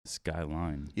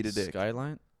Skyline. Eat a dick.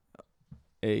 Skyline?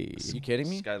 Hey. You kidding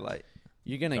me? Skylight.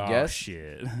 You're gonna Oh, guess?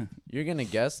 shit. You're gonna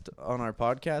guest on our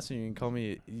podcast, and you can call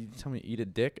me. You tell me eat a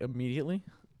dick immediately?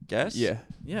 Guess? Yeah.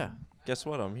 Yeah. Guess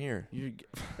what? I'm here. You.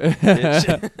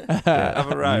 Bitch. Yeah,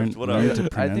 I've arrived. What learn up? to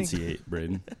I think- pronunciate,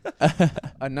 Braden.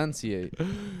 Enunciate.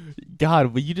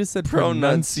 God, but you just said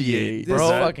pronunciate. This Bro,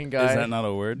 fucking guy. Is that not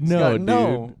a word? No, got, dude.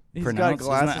 no. He's got Pronounce?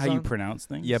 glasses Isn't that how you on. pronounce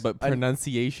things? Yeah, but I-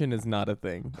 pronunciation is not a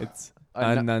thing. It's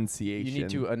Enu- enunciation. You need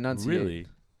to enunciate. Really?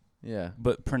 Yeah.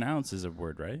 But pronounce is a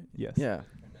word, right? Yes. Yeah.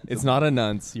 It's not a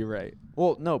nunce. You're right.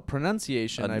 Well, no,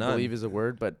 pronunciation A I nun. believe is a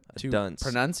word, but A to dunce.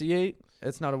 pronunciate,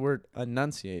 it's not a word.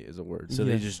 Enunciate is a word. So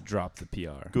Yeah. they just drop the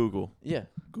PR. Google. Yeah.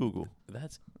 Google.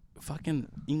 That's fucking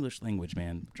English language,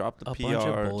 man. Drop the A PR. bunch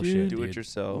of bullshit, Do it dude.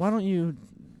 yourself. Why don't you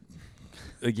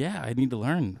Yeah, I need to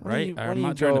learn, Why don't right? you- why I'm don't you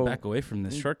not trying to go- back away from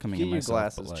this shortcoming get in your myself.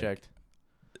 glasses but, like, checked?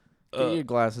 Get your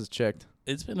glasses checked.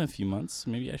 It's been a few months.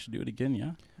 Maybe I should do it again,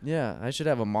 yeah? Yeah, I should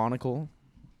have a monocle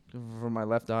for my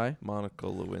left eye. Monica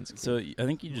Lewinsky. So I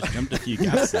think you just jumped a few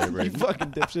gaps there, You Braden.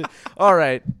 fucking dipshit. All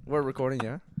right, we're recording,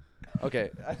 yeah? Okay.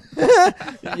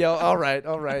 Yo, all right.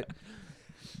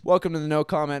 Welcome to the No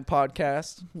Comment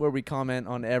Podcast, where we comment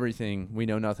on everything we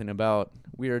know nothing about.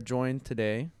 We are joined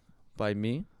today by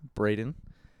me, Braden.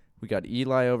 We got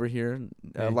Eli over here,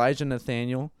 Hey. Elijah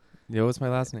Nathaniel. Yo, what's my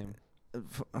last name?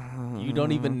 You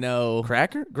don't even know.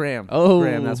 Cracker? Graham. Oh.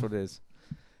 Graham, that's what it is.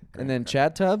 And then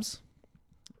Chad Tubbs.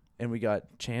 And we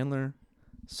got Chandler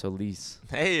Solis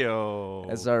Heyo.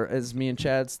 as me and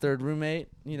Chad's third roommate.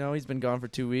 You know, he's been gone for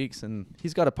 2 weeks, and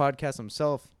he's got a podcast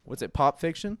himself. What's it? Pop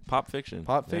Fiction? Pop Fiction.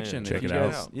 Pop Yeah, Fiction. Check If it you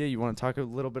out. guys- Yeah, you want to talk a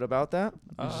little bit about that?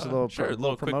 Just a little Sure, a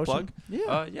little quick promotion? plug.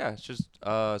 Yeah. Yeah, it's just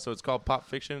so it's called Pop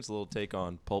Fiction. It's a little take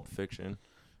on Pulp Fiction.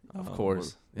 Of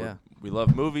course. we're- we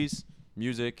love movies,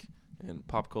 music, and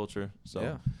pop culture. So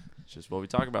yeah. it's just what we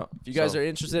talk about. If you guys are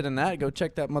interested in that, go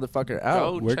check that motherfucker out.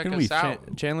 go Where check can us we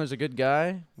out. Chandler's a good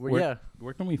guy.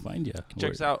 Where can we find you?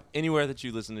 Check us out anywhere that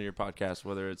you listen to your podcast.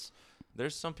 Whether it's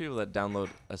there's some people that download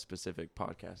a specific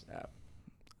podcast app.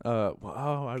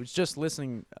 Wow, I was just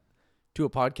listening to a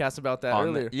podcast about that On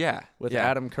earlier yeah, with yeah.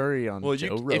 Adam Curry on Well,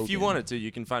 Joe if you Rogan. wanted to,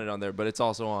 you can find it on there, but it's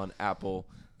also on Apple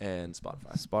and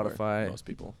Spotify. Spotify. where most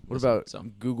people. What listen, about so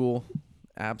Google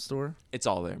App Store? it's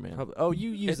all there, man. Oh,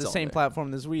 you use It's the all same there.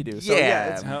 platform as we do. So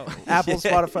Yeah, it's man. Apple,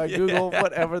 Spotify, Yeah. Google,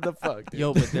 whatever the fuck. Dude.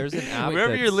 Yo, but there's an app.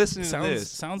 Wherever you're that's- listening to Sounds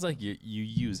this, sounds like you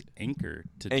use Anchor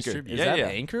to Anchor. distribute. Is Yeah, that yeah.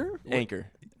 Anchor? Anchor.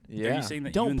 Are Yeah. you saying that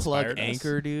you Don't plug inspired us?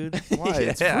 Anchor, dude. Why?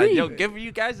 It's Yeah, free. Yo, give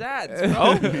you guys ads,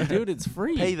 Oh, bro. dude, it's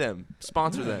free. Pay them,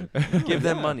 sponsor them, give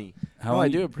them money. How Oh, I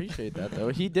long do you- appreciate that though.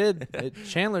 He did.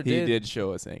 Chandler He did, did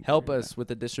show us Anchor. help us with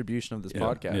the distribution of this Yeah,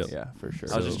 podcast. yeah. Yeah, for sure.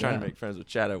 I was just So- trying Yeah. to make friends with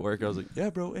Chad at work. I was like,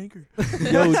 yeah, bro, Anchor.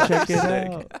 Yo, check it Sick.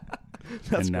 out.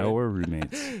 And now we're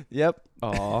roommates. Yep.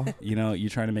 Aw. You know, you're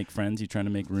trying to make friends. You're trying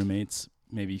to make roommates.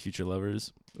 Maybe future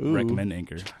lovers. Ooh. Recommend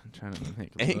Anchor. I'm trying to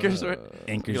make Anchor's right.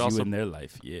 Anchors could you also- in their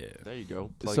life. Yeah. There you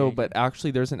go. Plug So, Anchor. but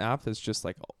actually, there's an app that's just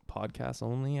like a podcast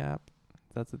only app.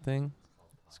 That's the thing.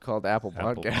 It's called Apple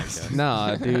Apple Podcast. Podcast.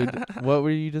 Nah, dude. What were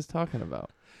you just talking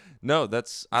about? no,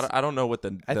 that's I don't know what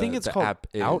the I think it's the called app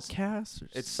is. Outcast. Or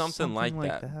It's something like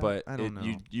that, but I don't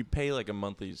know. you pay like a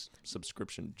monthly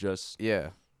subscription just yeah,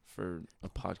 for a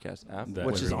podcast app, That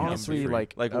which way is we can honestly be free.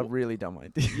 like Like, a really dumb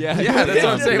idea. yeah, that's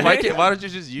what I'm saying. Why don't you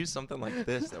just use something like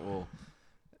this that will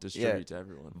distribute to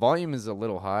everyone? Volume is a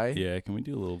little high. Yeah. Can we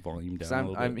do a little volume 'Cause down a I'm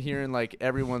little bit? hearing like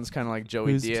everyone's kind of like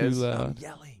Joey Who's too Diaz. loud?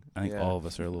 Yelling. I think yeah. all of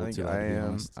us are a I little think too loud. I to be am.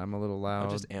 honest. I'm a little I'm loud.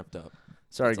 just amped up.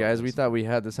 Sorry, that's all it guys. We is. thought we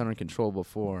had this under control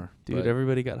before. Dude, but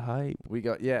everybody got hype. we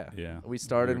got Yeah. We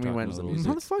started and we talking went, a little bit,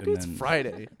 motherfucker, and it's then-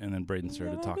 Friday. And then Braden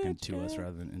started talking to us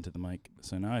rather than into the mic.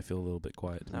 So now I feel a little bit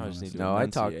quiet. to Now be I just honest. need to No, I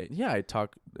talk. enunciate. Yeah, I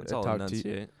talk. That's I all talk to you.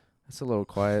 enunciate. It's a little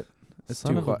quiet. It's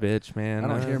Son too of a quiet. bitch, man. I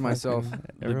don't hear myself.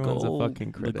 Everyone's a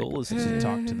fucking critic. The goal is to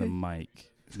talk to the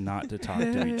mic, not to talk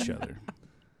to each other,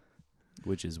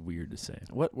 which is weird to say.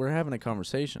 What? We're having a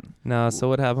conversation. Nah, so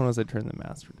what happened was I turned the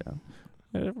master down.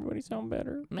 Did everybody sound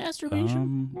better?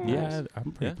 Yeah,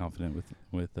 I'm pretty Yeah. confident with.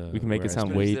 We can make where it I sound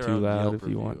stand. way Their too own loud Yelp if you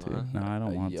review, want to. huh? No, I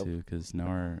don't want Yep. to because now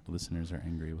our listeners are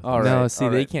angry with All us. right. No, see,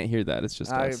 they right. can't hear that. It's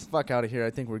just us. Fuck out of here. I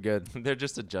think we're good. They're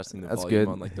just adjusting the That's volume good.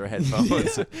 on like their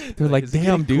headphones. They're like, It's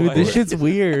damn, getting dude, this quiet." shit's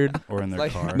weird. Or in their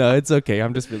Like- car. No, it's okay.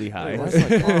 I'm just really high. It's like,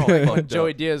 we're all fucked When up.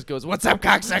 Joey Diaz goes, "What's up,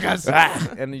 cocksuckers?"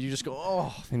 and you just go,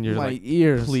 "Oh, And you're my like,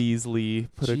 ears." Please, Lee,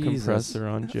 put a Jesus. compressor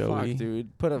on Joey. Fuck,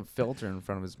 dude. Put a filter in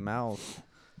front of his mouth.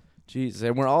 Jeez.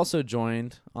 And we're also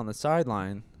joined on the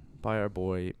sideline by our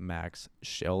boy Max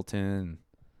Shelton.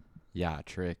 Yeah,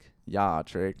 trick. Yeah,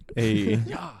 Trick. Hey,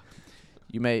 Yeah.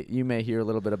 You may hear a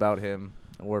little bit about him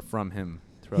or from him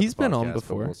throughout He's the been on podcast, but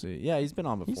before. We'll see. Yeah, he's been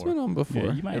on before. He's been on before.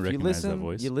 Yeah, you might If you recognize that listen,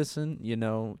 voice. you listen, you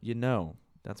know.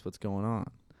 That's what's going on.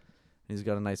 He's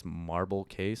got a nice marble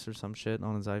case or some shit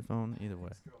on his iPhone. Either way.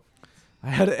 I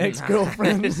had an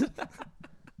ex-girlfriend. Is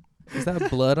that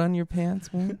blood on your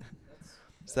pants, man?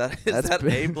 Is that That's a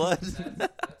big. blood?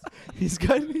 he's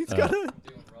got a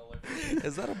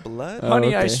Is that a blood? Oh,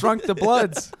 Honey, I okay. Shrunk the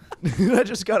Bloods. I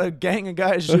just got a gang of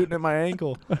guys shooting at my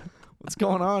ankle. What's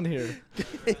going on here?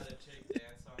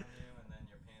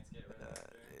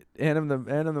 Hand him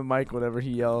the mic whenever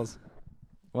he yells.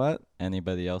 What?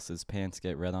 Anybody else's pants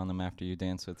get red on them after you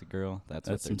dance with a girl? That's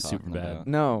what That's they're some talking Superbad. about.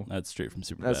 No. That's straight from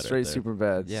Superbad. That's straight right there. super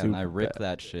bad. Yeah, super and I ripped bad.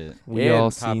 that shit. We And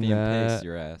all Copy seen and paste that.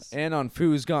 your ass. And on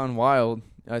Foo's Gone Wild,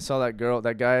 I saw that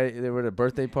guy. They were at a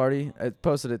birthday party. I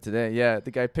posted it today. Yeah,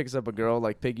 the guy picks up a girl,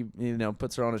 like piggy,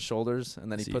 puts her on his shoulders,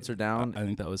 and then he See, puts her down, I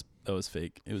think that was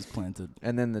fake. It was planted.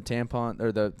 and then the tampon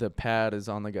or the pad is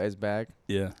on the guy's back.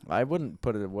 Yeah. I wouldn't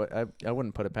put it. I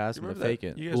wouldn't put it past him to fake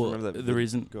it. You guys Well, remember that? the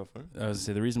reason Go for it. I was gonna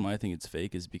say the reason why I think it's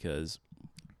fake is because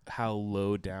how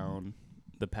low down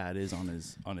the pad is on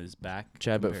his back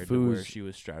Chad, but compared to where Foos- she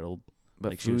was straddled. But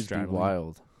like she was Foo's be straddling.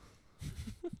 wild.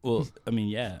 Well, I mean,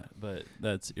 yeah, but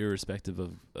that's irrespective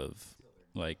of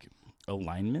like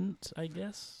alignment, I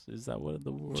guess. Is that what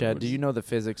the word Chad, was? do you know the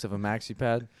physics of a maxi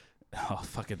pad? Oh,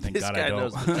 fucking thank This God guy I don't.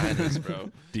 knows vaginas, bro.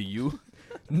 Do you?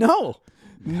 No.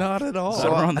 Not at all.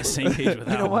 So we're on the same page with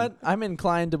that You know one. what? I'm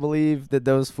inclined to believe that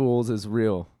those fools is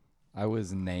real. I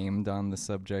was named on the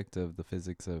subject of the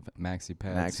physics of maxi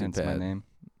pads, Maxi hence my pad. name.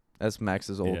 That's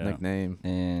Max's old Yeah. nickname.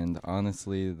 And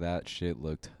honestly, that shit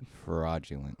looked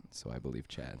fraudulent. So I believe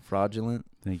Chad. Fraudulent.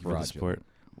 Thank you for the Fraudulent. support.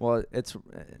 Well, it's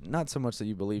not so much that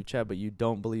you believe Chad, but you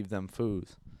don't believe them foos.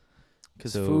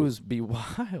 Because So- foos be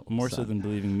wild. More so son. than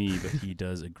believing me, but he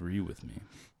does agree with me.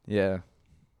 Yeah.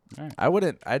 All right. I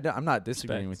wouldn't. I'm not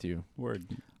disagreeing Respect. with you. Word.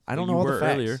 I don't You know all the were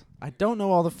facts. earlier. I don't know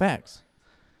all the facts.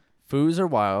 Foos are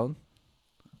wild.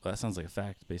 Well, that sounds like a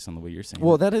fact based on the way you're saying.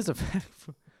 Well, it. that is a fact.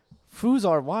 Foos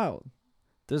are wild.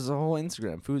 There's a whole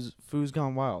Instagram. Foos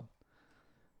Gone Wild.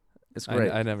 It's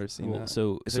great. I never seen Well, that.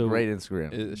 so it's so a great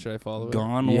Instagram. Should I follow it?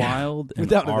 Gone Yeah. Wild and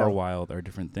Without a are doubt. wild are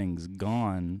different things.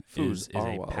 Gone Foos is are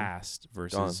a wild. past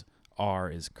versus are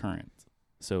is current.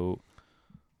 So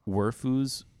were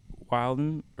foos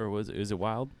wildin' or is it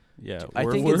wild? Yeah. I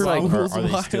were think foos it's like- wild, or Foos are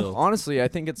they wild. still? Honestly, I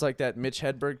think it's like that Mitch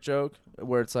Hedberg joke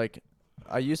where it's like,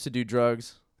 I used to do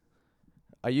drugs,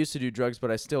 but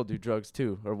I still do drugs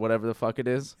too, or whatever the fuck it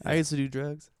is. I used to do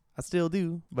drugs. I still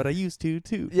do, but I used to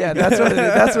too. Yeah, that's what it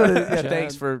is. That's what it is. Yeah, Chad.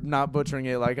 thanks for not butchering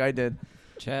it like I did.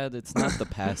 Chad, it's not the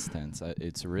past tense.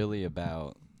 It's really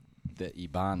about the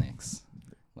Ebonics.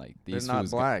 Like They're these not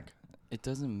fools go- black. It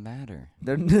doesn't matter.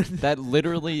 They're That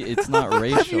literally, it's not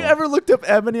racial. Have you ever looked up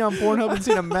Ebony on Pornhub and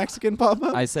seen a Mexican pop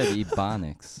up? I said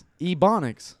Ebonics.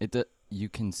 Ebonics. You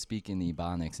can speak in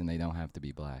Ebonics and they don't have to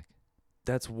be black.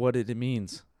 That's what it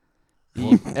means.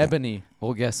 Well, Ebony.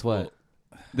 well, guess what?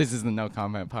 This is the No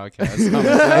Comment Podcast.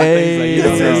 Hey,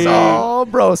 This don't is know. all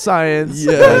bro science.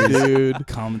 Yeah, dude.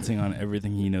 Commenting on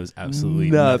everything he knows absolutely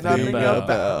Nothing nothing about.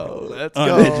 about. Let's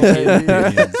Uneducated go.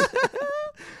 opinions.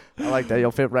 I like that.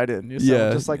 You'll fit right in. You sound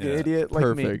Yeah. just like an Yeah. idiot like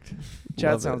me. Perfect.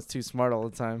 Chad Love sounds too smart all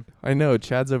the time I know.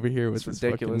 Chad's over here with It's his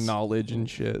ridiculous. fucking knowledge and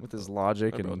shit. with his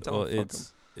logic Hey, bro, and tell Well, him, fuck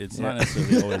it's Yeah. not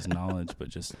necessarily always knowledge, but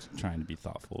just trying to be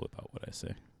thoughtful about what I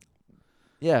say.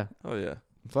 yeah. Oh yeah.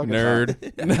 Fucking Nerd.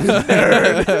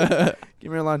 Nerd.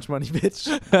 Give me your lunch money,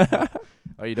 bitch.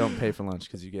 Oh, you don't pay for lunch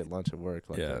because you get lunch at work.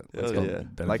 Like Yeah, that. Hell called-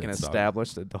 yeah. Like an benefits, dog.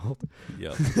 established adult.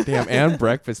 Yep. Damn, and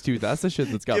breakfast too. That's the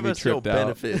shit that's got Give me us your tripped out.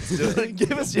 benefits. dude.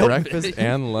 Give us your Breakfast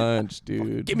and lunch,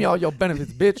 dude. Give me all your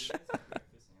benefits, bitch.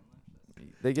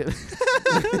 They get.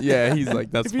 Yeah, he's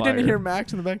like, that's if you fire. didn't hear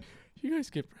Max in the back, you guys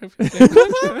get breakfast and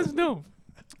lunch. Let us know.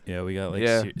 Yeah, we got like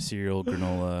Yeah. cereal,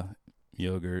 granola,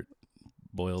 yogurt,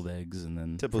 boiled eggs, and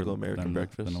then Typical American then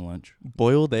breakfast. Then a lunch.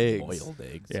 Boiled eggs. Boiled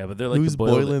eggs. Yeah, but they're like Who's the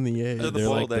boiled, boiling the eggs? They're the They're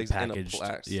boiled like eggs the in a packaged.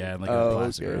 plastic. Yeah, like Oh, a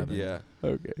plastic okay. wrap. Yeah.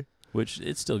 Okay. Which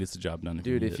it still gets the job done.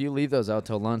 Dude, if you leave those out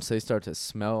till lunch, they start to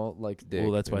smell like dick.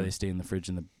 well, that's why dude. they stay in the fridge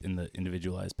in the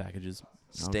individualized packages.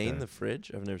 Stay in Okay. the fridge.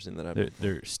 I've never seen that happen.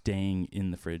 They're staying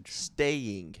in the fridge.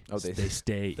 Staying. Oh, they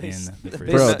stay They in s- the they fridge.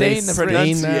 Bro, Bro, stay they in the stay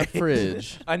in fridge. that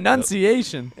fridge.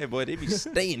 Enunciation. Hey boy, they be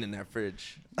staying in that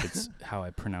fridge. It's how I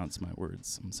pronounce my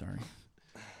words. I'm sorry.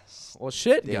 Well,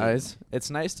 shit, Damn. guys. It's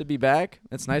nice to be back.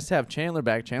 It's nice to have Chandler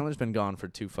back. Chandler's been gone for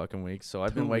 2 fucking weeks, so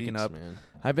I've been 2 waking weeks, up. man.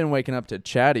 I've been waking up to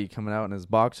Chatty coming out in his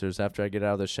boxers after I get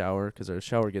out of the shower because our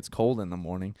shower gets cold in the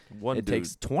morning. One It dude.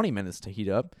 takes 20 minutes to heat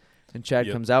up, and Chad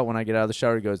Yep. comes out when I get out of the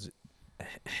shower. He goes,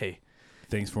 "Hey,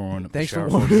 thanks for warming up. Thanks the for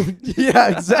shower for me. warming. Yeah,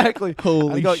 exactly.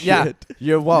 Holy I go, shit. yeah,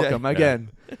 you're welcome Yeah. again.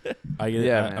 I get.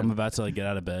 Yeah, I'm man. about to like get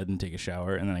out of bed and take a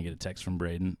shower, and then I get a text from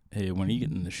Braden. Hey, when are you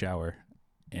getting in the shower?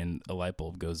 And a light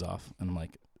bulb goes off, and I'm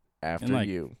like, After like,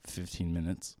 you. 15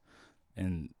 minutes,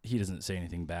 and he doesn't say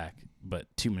anything back. But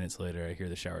 2 minutes later, I hear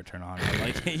the shower turn on. And I'm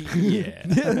like,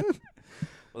 yeah.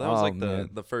 Well, that was Oh, like man.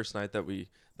 the first night that we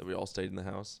all stayed in the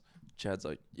house. Chad's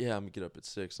like, yeah, I'm gonna get up at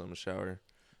 6. I'm gonna shower.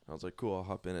 I was like, cool. I'll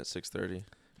hop in at 6:30.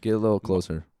 Get a little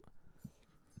closer.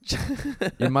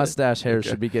 Your mustache hair Okay.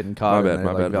 should be getting caught in My there bad,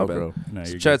 like my bad. Velcro. No, So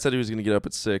you're Chad good. said he was gonna get up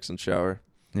at 6 and shower,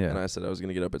 and Yeah. I said I was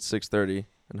gonna get up at 6:30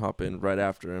 and hop in right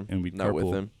after him, And we not with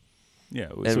carpool. him. Yeah.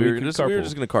 And so we were could just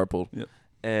carpool. gonna carpool. Yep.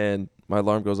 And my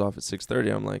alarm goes off at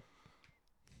 6:30. I'm like,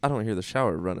 I don't hear the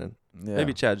shower running. Yeah.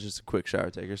 Maybe Chad's just a quick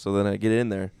shower taker. So then I get in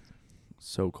there.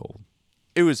 so cold.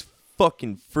 It was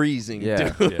fucking freezing, Yeah.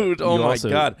 dude. Yeah. Oh You my also-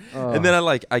 god. Oh. And then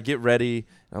I get ready.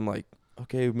 I'm like,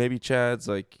 okay, maybe Chad's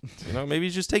like, maybe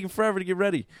he's just taking forever to get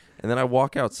ready. And then I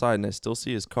walk outside and I still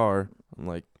see his car. I'm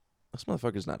like, this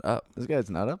motherfucker's not up. This guy's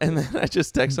not up. And then I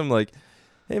just text him like,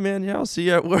 hey man, yeah, I'll see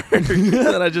you at work. And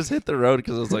then I just hit the road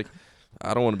because I was like,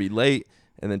 I don't want to be late.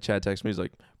 And then Chad texts me, he's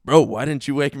like, bro, why didn't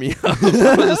you wake me up?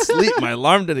 I was asleep. My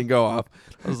alarm didn't go off.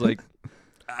 I was like,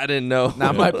 I didn't know.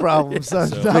 Not my problem, son.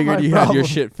 So- Not Figured my you had your problem.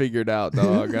 shit figured out,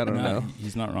 dog. I don't Nah, know.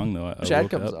 He's not wrong though. I Chad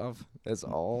woke comes up. off. It's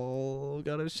all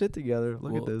got his shit together.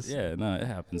 Look at Well, this. Yeah, no, it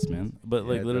happens, man. But Yeah,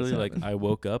 like it does literally, like happen. I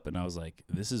woke up and I was like,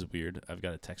 "This is weird." I've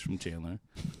got a text from Chandler.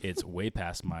 It's way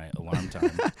past my alarm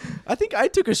time. I think I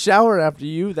took a shower after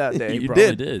you that day. you You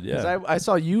probably did. did, 'Cause yeah. I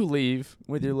saw you leave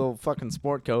with your little fucking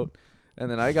sport coat, and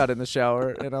then I got in the shower,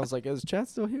 and I was like, "Is Chad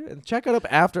still here?" And Chad got up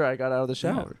after I got out of the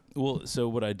Yeah. shower. Well, so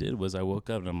what I did was I woke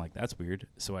up and I'm like, "That's weird."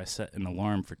 So I set an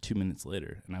alarm for 2 minutes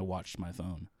later, and I watched my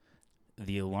phone.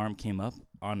 The alarm came up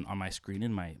on my screen,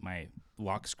 and my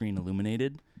lock screen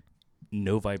illuminated.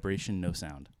 No vibration, no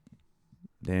sound.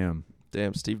 Damn.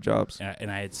 Damn, Steve Jobs.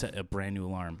 And I had set a brand new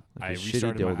alarm. Like I a shitty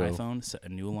restarted my dildo. iPhone, set a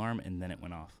new alarm, and then it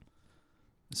went off.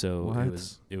 So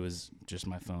What? it was just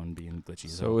my phone being glitchy.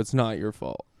 So it's not your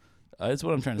fault. That's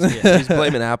what I'm trying to say. He's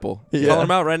blaming Apple. Yeah. Call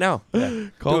him out right now.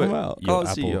 Call Do him it. out. Yo, Call the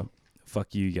Apple, CEO.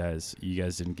 fuck you guys. You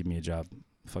guys didn't give me a job.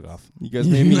 Fuck off. You guys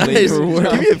made me late for work.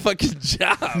 Give me a fucking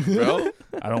job, bro.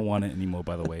 I don't want it anymore.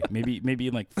 By the way, maybe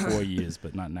in like 4 years,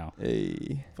 but not now.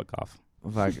 Hey. Fuck off.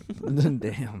 Fuck.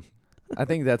 Damn. I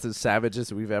think that's as savage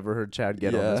as we've ever heard Chad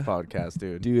get on this Yeah. podcast,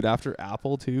 dude. Dude, after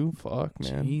Apple too? Fuck,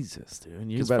 man. Jesus, dude.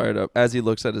 You He's better- fired up as he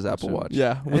looks at his Apple So- Watch.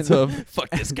 Yeah, what's And- up? Fuck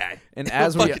this guy. And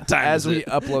as we Fucking time is it?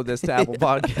 upload this to Apple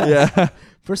Podcast, Yeah.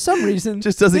 for some reason,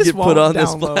 Just doesn't this get put won't on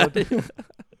this download.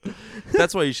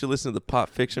 That's why you should listen to the Pop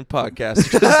Fiction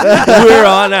podcast. 'Cause we're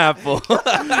on Apple.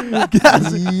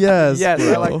 Yes. Yes,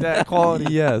 I bro. like that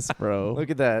quality. Yes, bro. Look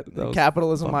at that. That was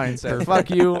Capitalism fucking mindset. Fuck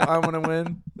you. I want to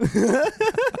win. That's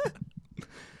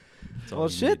all Well,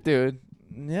 you shit, need. dude.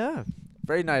 Yeah.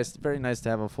 Very nice. Very nice to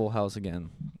have a full house again.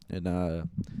 And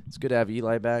it's good to have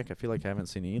Eli back. I feel like I haven't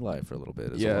seen Eli for a little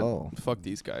bit as Yeah. well. Fuck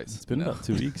these guys. It's been about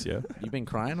 2 weeks, yeah. You been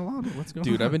crying a lot? What's going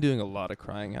on? Dude, I've been doing a lot of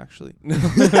crying actually.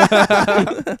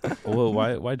 Well,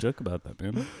 why joke about that,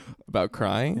 man? About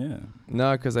crying? Yeah.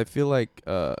 No, because I feel like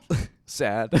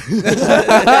sad.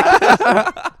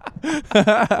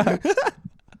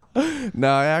 no,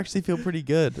 I actually feel pretty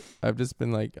good. I've just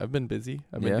been I've been busy.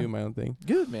 I've been Yeah? doing my own thing.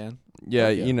 Good, man. Yeah,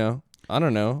 Fuck yeah. you know. I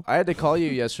don't know. I had to call you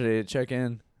yesterday to check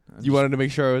in. You wanted to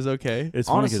make sure I was okay. It's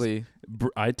funny 'cause honestly,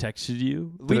 I texted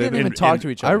you. we didn't even talk to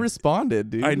each I other. responded,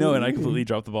 dude. I know, and I completely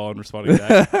dropped the ball on responding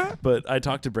back. But I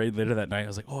talked to Braden later that night. I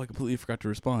was like, "Oh, I completely forgot to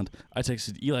respond." I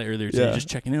texted Eli earlier today, Yeah. just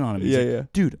checking in on him. He's Yeah, like, yeah.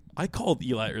 Dude, I called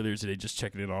Eli earlier today, just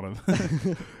checking in on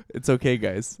him. It's okay,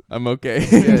 guys. I'm okay.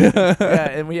 yeah,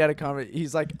 and we had a conversation.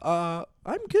 He's like, I'm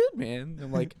good, man.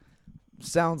 I'm like,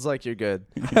 sounds like you're good.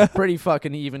 Pretty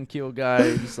fucking even keel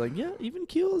guy. He's like, yeah, even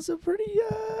keel is a pretty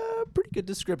good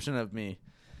description of me.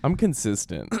 I'm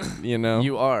consistent, you know.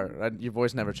 You are. Your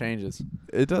voice never changes.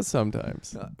 It does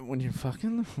sometimes. When you're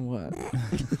fucking, what?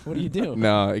 What do you do?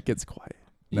 No, it gets quiet.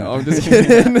 No, Yeah. I'm just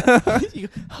kidding. You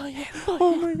go, oh yeah,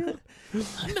 Oh my god.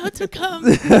 I'm about to come.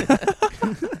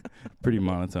 Pretty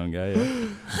monotone guy.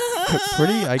 Yeah.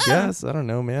 Pretty, I guess. I don't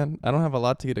know, man. I don't have a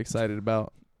lot to get excited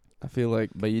about. I feel like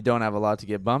But you don't have a lot to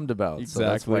get bummed about. So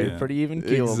that's why Exactly. you're pretty even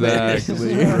keel. man.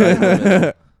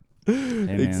 exactly. Hey,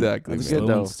 man, Exactly. That's man. good, slow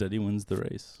though. and steady wins the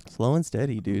race. Slow and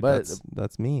steady, dude. But-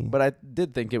 That's me. But I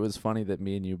did think it was funny that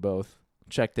me and you both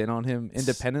checked in on him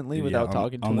independently Yeah, without on-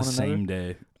 talking to on one the another. same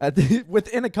day.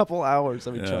 Within a couple hours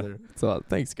of each Yeah. other. so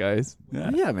thanks, guys. Yeah.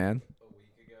 Yeah, man.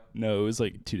 No, it was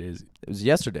like 2 days. It was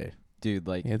yesterday. Dude,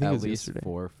 like Yeah, I think it at was least yesterday.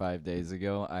 4 or 5 days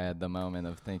ago, I had the moment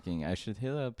of thinking I should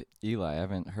hit up Eli. I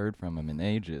haven't heard from him in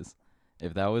ages.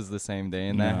 If that was the same day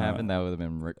and that No, happened, that would have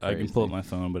been crazy. I can pull up my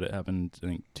phone, but it happened I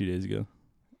think 2 days ago.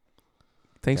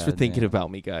 Thanks for thinking Goddamn.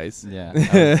 about me, guys.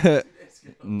 Yeah.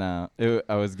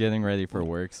 I was getting ready for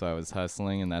work, so I was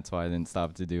hustling, and that's why I didn't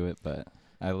stop to do it. But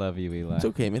I love you, Eli. It's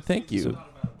okay, man. Thank you.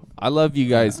 I love you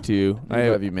guys too. I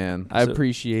love you, man. I So-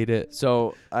 appreciate it.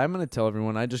 So I'm gonna tell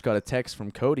everyone. I just got a text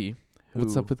from Cody.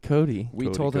 What's who- up with Cody? We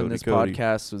Cody, told him Cody, this Cody.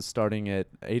 podcast was starting at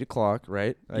 8:00,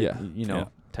 right? Yeah. You know, Yeah.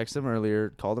 texted him earlier,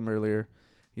 called him earlier.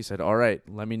 He said, "All right,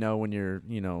 let me know when you're,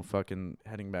 fucking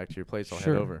heading back to your place. I'll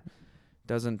Sure. head over."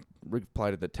 Doesn't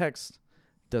reply to the text.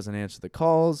 Doesn't answer the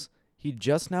calls. He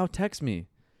just now texts me,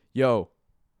 "Yo,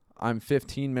 I'm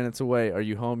 15 minutes away. Are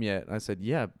you home yet?" I said,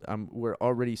 "Yeah, we're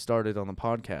already started on the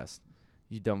podcast.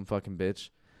 You dumb fucking bitch."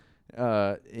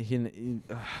 I'm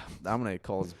gonna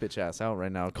call his bitch ass out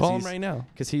right now. Call him right now.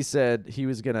 Because he said he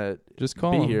was gonna Just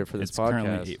call be him. here for this It's podcast.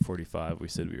 currently 8:45. We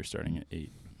said we were starting at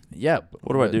 8. Yeah.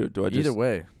 What do I do? Do I either just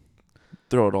way?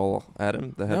 throw it all at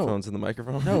him? The No. headphones and the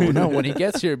microphone? No. When he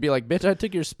gets here, be like, "Bitch, I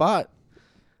took your spot."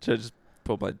 Should I just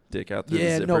pull my dick out through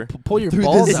Yeah, the no. zipper? Pull your Through the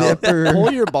balls out. zipper.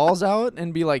 Pull your balls out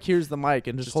and be like, "Here's the mic,"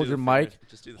 and just hold do your the mic. finger-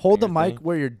 just do Hold the finger mic thing.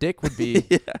 where your dick would be,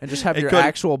 Yeah. and just have Hey, your Cody-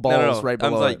 actual balls No, right I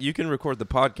below. was like, it. you can record the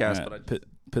podcast, Yeah, but I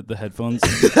put the headphones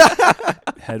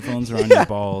headphones around your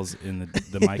balls in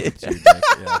the mic up to your dick.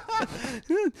 Yeah.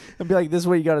 And be like, "This is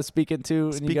what you got to speak into,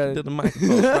 and speak you got into the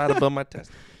microphone right above my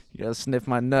test. you got to sniff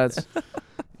my nuts. You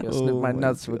got to sniff Oh my my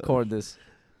nuts to gosh. record this."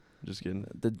 Just kidding.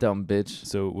 The dumb bitch.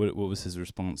 So what was his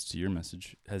response to your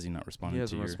message? Has he not responded He to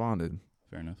hasn't your? responded.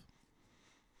 Fair enough.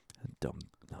 Dumb.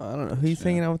 I don't know. He's Yeah.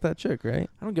 hanging out with that chick, right?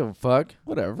 I don't give a fuck.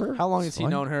 Whatever. How long It's has he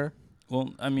fine. known her?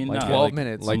 Well, I mean, Like no, 12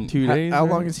 minutes. Like some- 2 days? How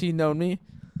right? long has he known me?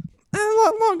 A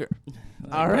lot longer.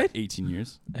 All about right. 18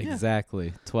 years.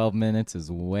 Exactly. 12 minutes is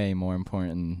way more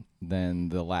important than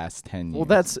the last 10 years. Well,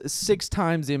 that's 6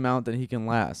 times the amount that he can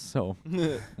last. So,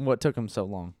 what took him so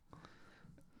long?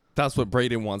 That's what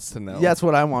Braden wants to know. That's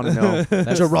what I want to know.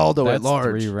 That's- Geraldo that's at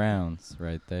large. 3 rounds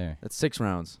right there. That's 6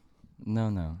 rounds.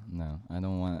 No. I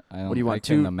don't want. I don't. do you want, I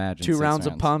couldn't two- imagine 2 6 rounds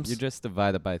of pumps? You just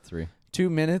divide it by 3. 2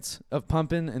 minutes of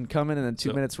pumping and coming, and then 2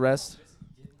 So- minutes rest.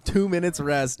 2 minutes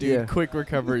rest, dude. Yeah. Quick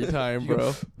recovery time,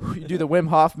 bro. You do the Wim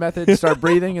Hof method, start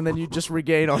breathing, and then you just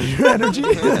regain all your energy.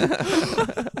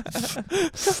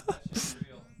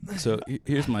 So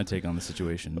here's my take on the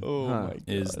situation. Oh Huh. my god.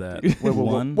 Is that Whoa,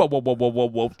 one?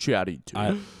 whoa, chatty.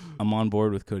 I'm on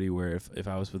board with Cody. Where if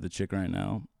I was with a chick right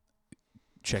now,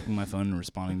 checking my phone and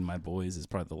responding to my boys is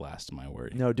probably the last of my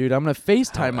worry. No, dude, I'm gonna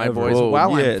FaceTime my However- boys Whoa,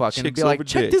 while yeah, I'm fucking and chicks be like, over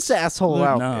check dicks. this asshole Look,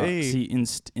 out. no, Hey. see,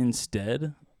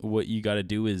 instead, what you got to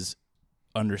do is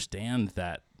understand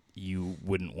that you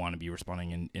wouldn't want to be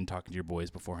responding and talking to your boys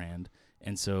beforehand.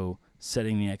 And so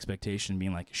setting the expectation,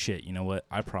 being like, shit, you know what?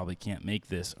 I probably can't make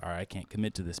this, or I can't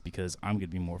commit to this because I'm going to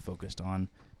be more focused on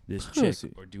this chick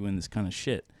Pussy. or doing this kind of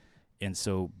shit. And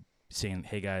so saying,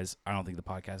 hey, guys, I don't think the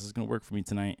podcast is going to work for me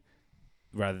tonight,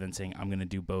 rather than saying I'm going to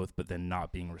do both, but then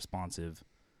not being responsive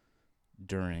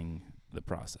during the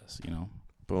process, you know?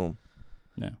 Boom.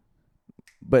 Yeah.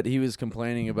 But he was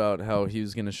complaining about how he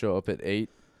was gonna show up at 8,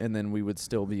 and then we would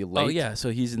still be late. Oh yeah, so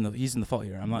he's in the fault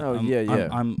here. I'm not. Oh, I'm, yeah, yeah.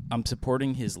 I'm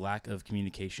supporting his lack of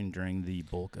communication during the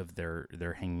bulk of their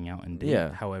hanging out and date.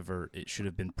 Yeah. However, it should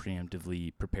have been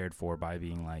preemptively prepared for by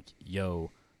being like,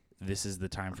 "Yo, this is the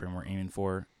time frame we're aiming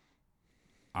for.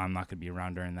 I'm not gonna be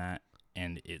around during that,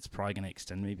 and it's probably gonna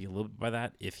extend maybe a little bit by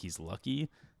that if he's lucky.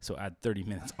 So add 30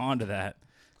 minutes onto that,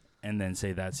 and then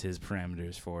say that's his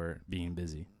parameters for being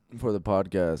busy. For the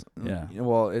podcast. Yeah.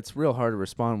 Well, it's real hard to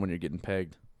respond when you're getting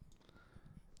pegged.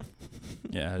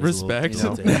 Yeah. there's a little-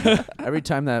 Respect. You know? it's a- Every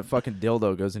time that fucking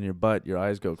dildo goes in your butt, your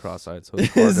eyes go cross-eyed. So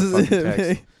it's hard to fucking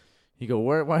text. You go,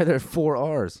 why are there 4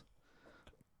 R's?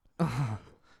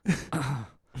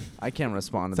 I can't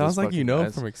respond to Sounds this like you fucking know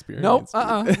guys. from experience. Nope.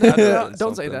 No,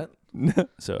 don't say that.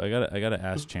 So I gotta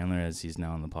ask Chandler, as he's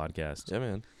now on the podcast. Yeah,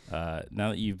 man. Now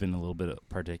that you've been a little bit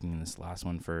partaking in this last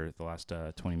one for the last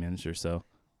 20 minutes or so,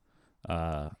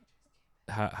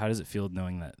 how does it feel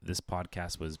knowing that this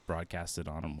podcast was broadcasted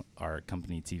on our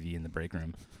company TV in the break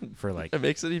room for like? It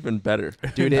makes it even better.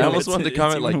 Dude, I it- almost it's- wanted to it's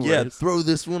comment like, even yeah, worse. throw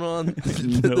this one on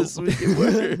Nope. this week at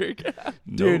work.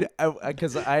 Dude,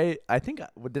 because I think,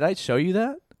 did I show you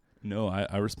that? No,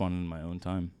 I responded in my own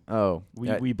time. Oh.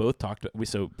 We both talked.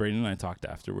 So Braden and I talked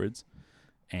afterwards,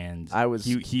 and I was-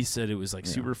 he said it was like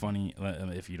Yeah. super funny.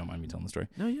 If you don't mind me telling the story,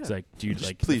 No, yeah. it's like, dude, Just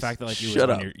like please the fact that like it was shut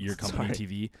on up. your company Sorry.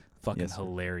 TV, fucking Yes, sir.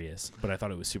 hilarious. But I thought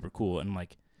it was super cool, and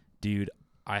like, dude,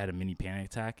 I had a mini panic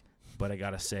attack. But I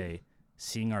gotta say,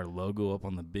 seeing our logo up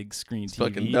on the big screen It's TV.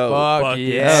 fucking dope. Fuck Fuck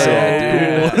yeah,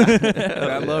 yeah, dude.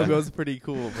 That logo's pretty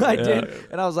cool. bro. I did,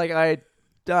 and I was like,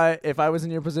 if I was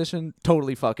in your position,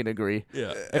 totally fucking agree.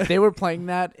 Yeah. If they were playing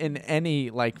that in any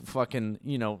like fucking,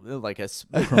 like a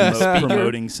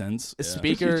Promoting sense. a Yeah.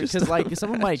 speaker, Just because like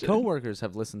some of my coworkers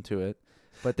have listened to it,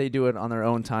 but they do it on their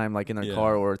own time, like in their Yeah.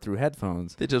 car or through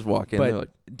headphones. They just walk in. But They're like,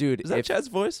 dude, "Is that if, Chad's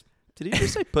voice? Did he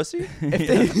just say pussy?" if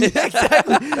they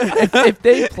exactly, if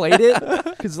they played it,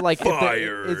 because like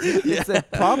it's the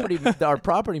property, our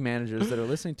property managers that are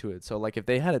listening to it. So like if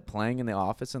they had it playing in the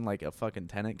office and like a fucking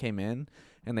tenant came in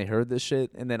and they heard this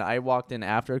shit, and then I walked in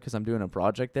after because I'm doing a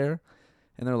project there,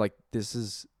 and they're like,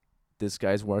 this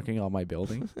guy's working on my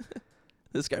building.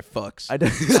 This guy fucks.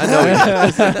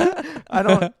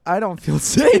 I don't feel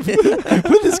safe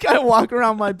with this guy walking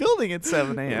around my building at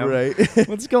 7 a.m. Right.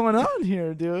 What's going on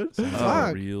here, dude? Oh,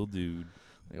 Fuck. real dude.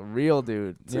 Like a real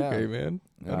dude. It's okay, man.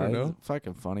 I don't It's know.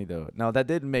 fucking funny though. No, that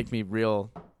did make me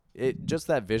real. It just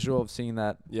that visual of seeing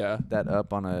that Yeah.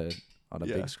 up on a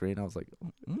Yeah. big screen. I was like,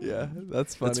 Yeah.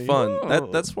 That's funny. It's fun. Oh.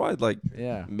 That's why like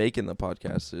yeah, making the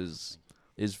podcast is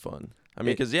fun. I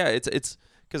mean, It- because it's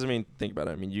because I mean, think about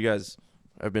it. I mean, you guys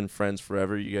have been friends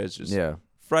forever. You guys just yeah,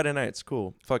 Friday night's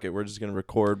cool. Fuck it, we're just gonna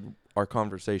record our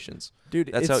conversations.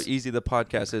 dude. That's how it's- easy the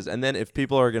podcast is. And then if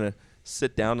people are gonna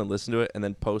sit down and listen to it and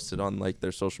then post it on like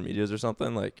their social medias or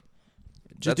something, like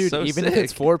Just that's dude, so even if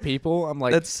it's sick. 4 people, I'm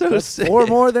like, That's so sick. 4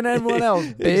 more than everyone else,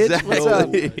 bitch. What's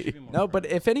up? Exactly. No, but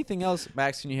if anything else,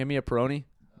 Max, can you hand me a Peroni?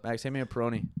 Max, hand me a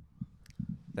Peroni.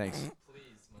 Thanks.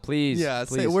 Please. Yeah.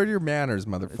 please. Say, where are your manners,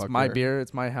 motherfucker? It's my beer.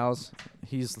 It's my house.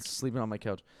 He's sleeping on my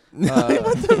couch.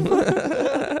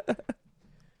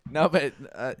 No, but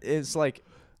it's like,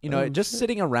 just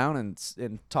sitting around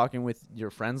and talking with your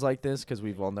friends like this, because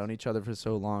we've all known each other for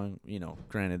so long.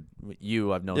 Granted,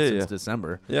 I've known Yeah, since yeah.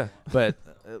 December, Yeah. but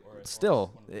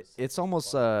still, it's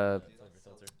almost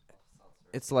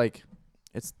it's like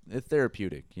it's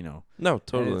therapeutic, No, And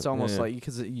totally. it's almost Yeah, like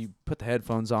because you put the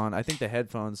headphones on. I think the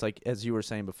headphones, like as you were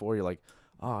saying before, you're like,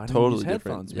 oh, I don't Totally use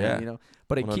different. headphones, man. Yeah.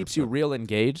 But it keeps you 100%. real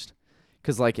engaged.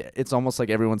 Because, like, it's almost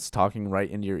like everyone's talking right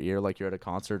into your ear, like you're at a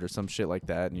concert or some shit like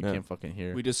that, and you Yeah. can't fucking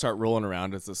hear. We just start rolling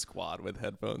around as a squad with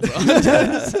headphones on.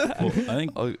 Well, I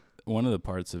think Oh, one of the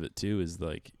parts of it too is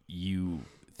like you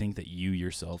think that you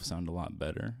yourself sound a lot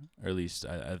better, or at least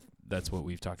that's what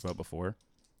we've talked about before,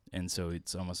 and so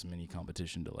it's almost a mini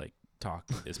competition to like talk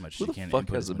as much who as you the can. fuck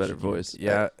input has as a much better as you can. voice?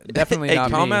 Yeah, definitely Hey,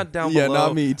 not me. comment down Yeah, below.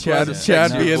 not me. who Chad. has a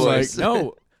Chad sexy being voice. like,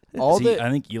 No, all See, the I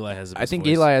think Eli has. The I best think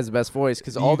voice. Eli has the best voice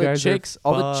because You all the guys are chicks,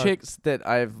 all the fucked. chicks that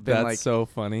I've been that's like, so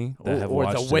funny. that have or the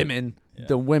watched it. women, Yeah.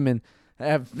 the women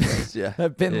have Yeah.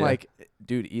 have been Yeah. like,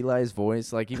 dude, Eli's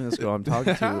voice, like even this girl I'm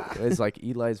talking to is like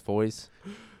Eli's voice,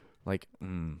 like,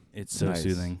 It's so Nice.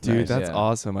 soothing. Dude, Nice, that's yeah.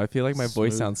 awesome. I feel like my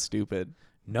voice Smooth. sounds stupid.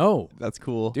 no, That's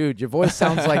cool. dude, your voice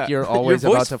sounds like you're always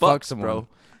Your about voice to fuck fucks, someone. bro.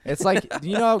 It's like,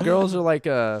 you know how girls are like,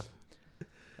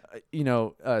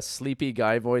 sleepy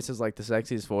guy voice is like the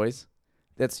sexiest voice.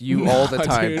 That's you all the Nah,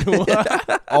 time, dude,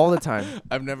 what? all the time.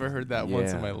 I've never heard that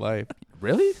once in Yeah. my life.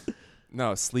 Really?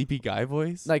 No, sleepy guy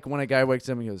voice. Like when a guy wakes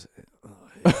up and goes,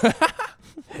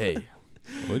 "Hey."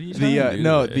 What are you the trying to do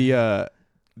no today?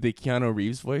 the Keanu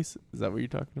Reeves voice. Is that what you're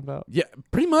talking about? Yeah,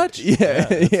 pretty much. Yeah,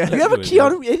 that's yeah. You have a Good,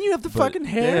 Keanu, and you have the But- fucking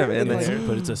hair. Yeah, man, and that's- like-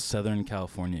 But it's a Southern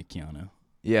California Keanu.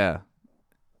 yeah.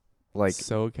 Like,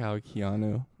 SoCal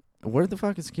Keanu. where the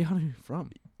fuck is Keanu from?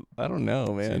 I don't know,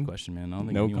 That's a good man. question, man. I don't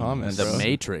think No anyone comment, knows. The bro.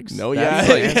 Matrix. No, That's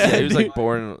yeah, like- Yeah, he was like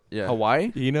born. Yeah.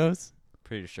 Hawaii. He knows.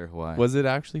 Pretty sure Hawaii. Was it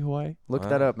actually Hawaii? Look Wow.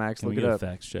 that up, Max. Can we Look get it a up.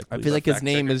 facts check? I please? feel like his fact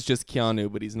name checker. is just Keanu,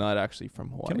 but he's not actually from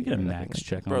Hawaii. Can we get a or max nothing.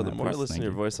 check on Bro, that? the more I please? listen to Thank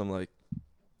your you. voice, I'm like,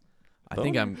 I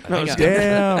think I'm. No, I think just I'm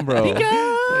Damn, bro. hey,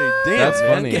 damn, That's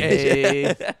man. funny.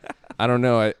 gay. I don't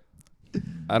know.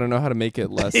 I don't know how to make it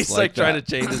less. He's like trying to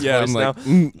change his Yeah, voice I'm like,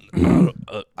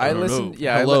 now. I don't listen. know.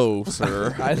 Yeah, hello,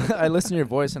 sir. I listen to your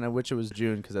voice, and I wish it was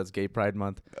June because that's Gay Pride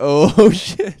Month. Oh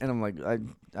shit. And I'm like,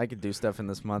 I could do stuff in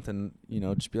this month, and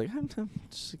just be like,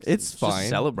 just, It's just fine.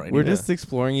 celebrating. We're it. just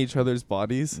exploring each other's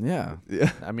bodies. Yeah. Yeah.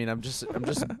 I mean, I'm just,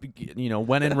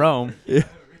 when in Rome.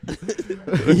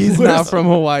 He's not from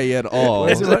Hawaii at all.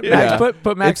 Where's it? Max, Yeah.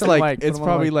 put Max It's on the like mic. Put it's him on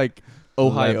the probably mic. like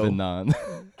Ohio. Lebanon.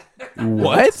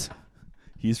 What?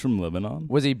 He's from Lebanon.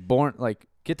 Was he born? Like,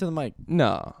 get to the mic.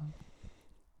 No.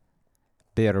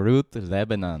 Beirut,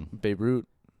 Lebanon. Beirut.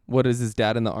 What is his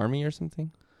dad in the army or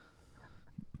something?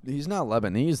 He's not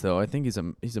Lebanese though. I think he's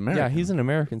American. Yeah, he's an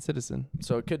American citizen.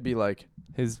 So it could be like,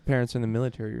 His parents are in the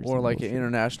military or something. or like an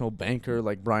international banker,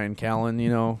 like Brian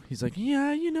Callen. He's like,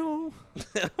 yeah,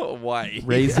 Hawaii.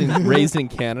 raised in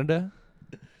Canada.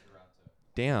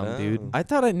 Damn, dude. I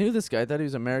thought I knew this guy. I thought he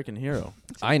was American Hero.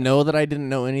 I know that I didn't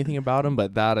know anything about him,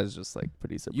 but that is just like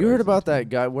pretty surprising. You heard about that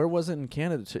guy? Where was it in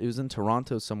Canada? It was in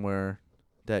Toronto somewhere.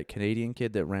 That Canadian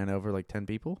kid that ran over like 10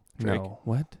 people. Drake? No.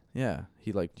 What? Yeah,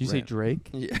 he like. Did you say ran- Drake?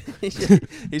 Yeah.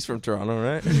 He's from Toronto,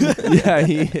 right? Yeah,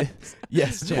 he is.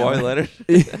 Yes, Kawhi Leonard.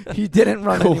 he didn't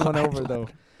run anyone Kawhi over though.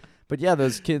 But yeah,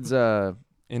 those kids.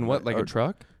 In what, like or- a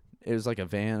truck? It was like a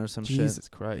van or some Jesus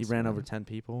shit. Christ. He ran man. over 10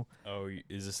 people. Oh,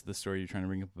 is this the story you're trying to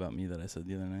bring up about me that I said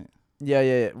the other night?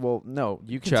 Yeah. Well, no,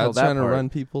 you can tell Chad's that trying to part. run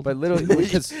people. But literally,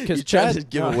 because You trying Chad to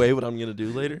give away what I'm gonna do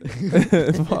later?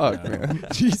 Fuck, No. man.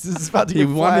 Jesus is about to He get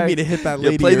wanted me flagged. to hit that Yeah,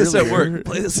 lady play this at earlier. work.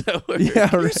 Play this at work. Yeah,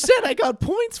 You right. said I got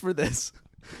points for this.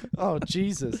 Oh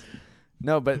Jesus.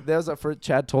 No, but there was a first.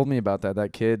 Chad told me about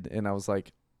that kid, and I was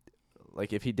like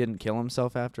if he didn't kill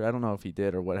himself after, I don't know if he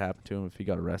did or what happened to him, if he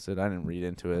got arrested. I didn't read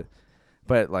into it,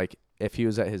 but like if he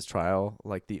was at his trial,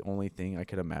 like the only thing I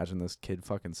could imagine this kid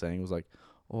fucking saying was like,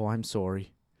 "Oh, I'm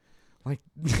sorry," like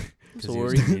 'Cause he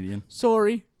was sorry, Canadian.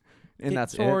 sorry, and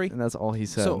that's sorry. it. And that's all he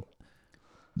said. So,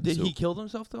 did So- he kill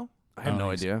himself though? I have Oh, no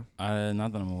he's- idea.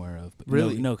 Not that I'm aware of. But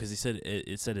Really? No, because he said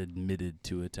it said admitted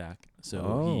to attack, so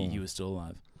Oh. he was still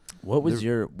alive. What was The-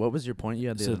 your point you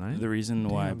had the So other night? the reason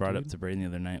why I Damn, brought up dude. to Braden the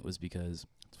other night was because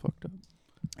It's fucked up.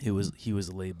 he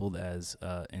was labeled as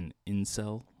an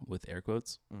incel with air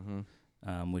quotes,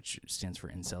 Mm-hmm. which stands for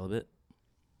incelibate.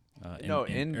 No, or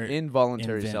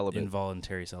involuntary celibate.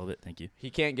 Involuntary celibate. Thank you. He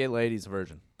can't get ladies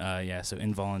virgin. Yeah, so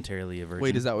involuntarily a virgin.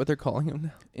 Wait, is that what they're calling him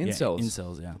now? Yeah, Incels.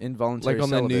 incels, yeah. Involuntary Like on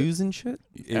the celibate. news and shit?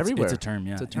 Everywhere. It's a term,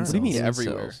 yeah. It's a term. What do you mean incels.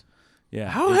 everywhere? Yeah.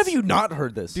 How have it's- you not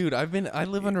heard this? Dude, I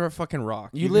live under a fucking rock.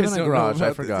 You live guys in a don't know garage, I about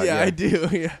this. forgot, Yeah, yeah. I do.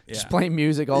 Yeah. Just Yeah. playing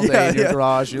music all day Yeah, in your yeah.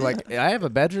 garage. You're like, I have a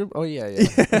bedroom. Oh yeah,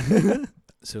 yeah.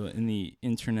 So in the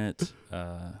internet,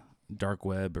 dark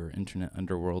web or internet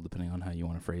underworld, depending on how you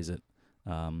want to phrase it,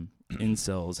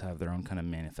 incels have their own kind of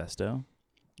manifesto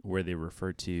where they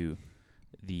refer to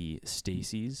the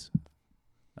Stacys,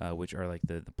 which are like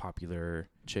the popular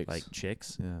Chicks. like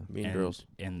chicks, yeah. Mean and, Girls.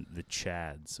 and the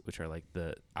Chads, which are like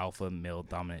the alpha male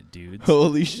dominant dudes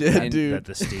Holy shit, And dude. that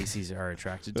the Stacys are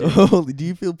attracted to. Holy, do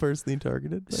you feel personally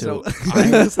targeted? by So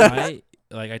that?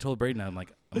 I told Braden, I'm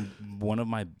like, one of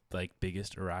my like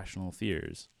biggest irrational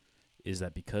fears is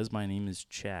that because my name is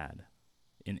Chad,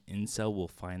 an incel will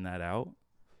find that out,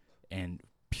 and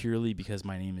purely because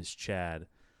my name is Chad,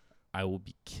 I will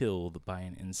be killed by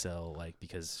an incel, like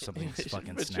because something's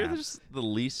fucking But you're snapped. just the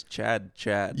least Chad.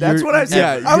 That's You're- what I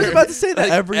said. I was about to say that.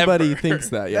 Like, Everybody ever. thinks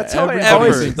that. Yeah, That's how I everybody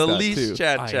always- thinks the that least too.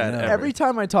 Chad I Chad know. ever. Every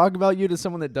time I talk about you to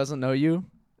someone that doesn't know you,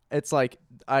 it's like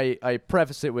I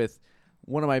preface it with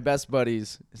one of my best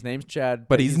buddies. His name's Chad,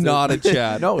 But he's not a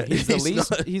Chad. No, he's the He's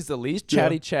least. not. He's the least Yeah.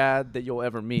 chatty Chad that you'll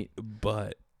ever meet.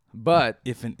 But But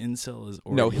if an incel is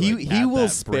No, already, like, he at will that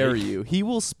spare break- you. He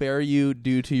will spare you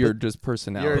due to your just Your-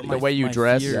 personality. the way you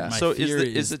dress, Fear, yeah. my So is fear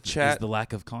the- is the chat- the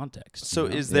lack of context. So you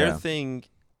know? is their Yeah. thing?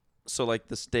 So like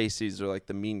the Stacys or like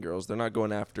the Mean Girls, they're not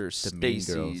going after The Mean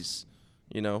Stacys. Girls.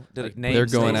 You know, Did Like it- name They're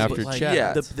going Stacey. after But, like, Chad.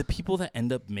 Yeah. the people that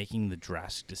end up making the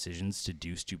drastic decisions to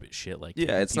do stupid shit, like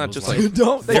Yeah, it's not people's just lives, like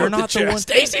don't. they're fuck not the the Chad. ones.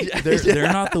 Stacey.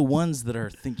 They're not the ones that are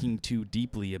thinking too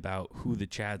deeply about who the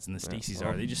Chads and the Stacys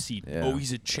are. They just see, Yeah. oh,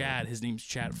 he's a Chad. His name's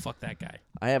Chad. Fuck that guy.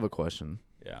 I have a question.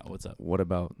 Yeah, what's up? What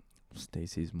about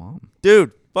Stacy's mom?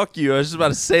 Dude, fuck you. I was just about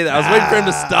to say that. I was waiting for him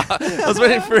to stop. I was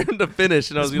waiting for him to finish,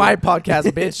 and I was It's my gonna, podcast,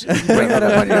 bitch. You bring that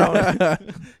up on your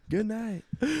own. good night.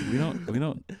 We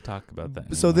don't talk about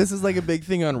that. So anymore. this is like a big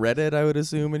thing on Reddit, I would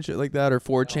assume, and shit like that, or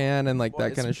 4chan and like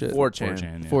that kind of shit.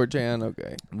 4chan. 4chan,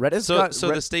 okay. Reddit's So got so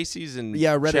the Stacys and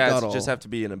Yeah, Reddit got Chads all- just have to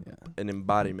be Yeah. an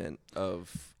embodiment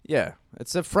of. yeah.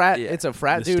 It's a frat. Yeah. It's a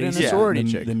frat The dude and a Stacey- sorority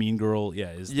the, chick. the mean girl,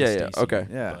 is the Yeah, yeah, Stacey. okay.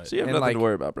 Yeah. But So you have And, nothing like- to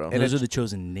worry about, bro. and those it- are the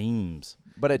chosen names.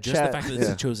 but a Just chat. the fact that it's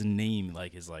yeah. a chosen name,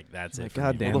 like, is like that's it. Like, for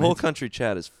God me. damn Well, it. the whole country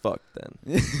Chad is fucked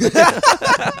then.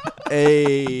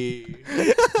 Hey.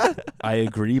 I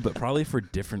agree, but probably for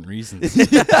different reasons.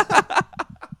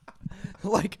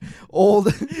 like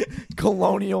old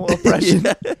colonial oppression.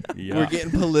 Yeah. We're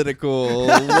getting political.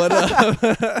 What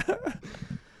up?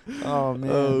 Oh man.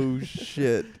 Oh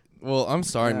shit. Well, I'm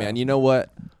sorry, Yeah. man. You know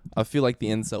what? I feel like the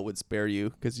incel would spare you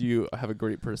because you have a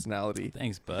great personality.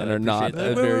 Thanks, bud. And I are not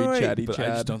appreciate a that. very wait, chatty But I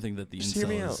Chad. just don't think that the Just hear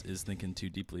me incel out. is thinking too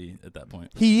deeply at that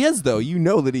point. He is though. You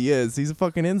know that he is. He's a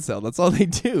fucking incel. That's all they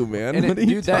do, man. And What it, are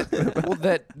you dude, that talking about?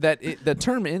 well, the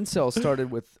term incel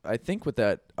started with I think with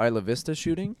that Isla Vista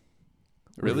shooting.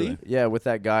 Really? Yeah, with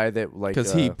that guy that like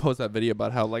Because he posted that video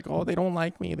about how like, oh, they don't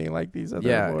like me. They like these other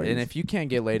yeah, boys. and if you can't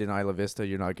get laid in Isla Vista,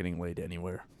 you're not getting laid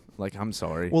anywhere. Like I'm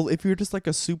sorry. well, if you're just like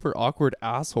a super awkward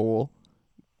asshole,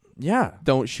 yeah,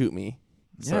 don't shoot me.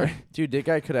 Yeah, dude, that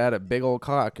guy could have had a big old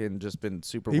cock and just been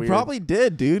super He weird. probably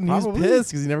did, dude. And he was Probably.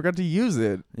 pissed because he never got to use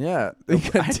it. Yeah, They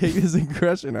gotta take his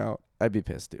aggression out. I'd be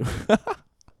pissed too.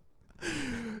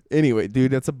 Anyway,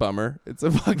 dude, that's a bummer. It's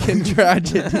a fucking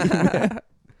tragedy, man.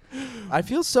 I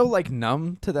feel so like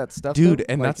numb to that stuff, Dude, though.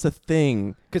 and Like, that's the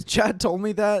thing. because Chad told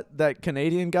me that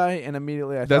Canadian guy, and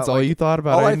immediately I That's thought, all like, you thought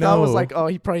about. all I know. thought was like, oh,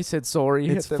 he probably said sorry.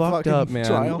 It's at the fucked fucking up, man.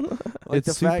 Trial. Like it's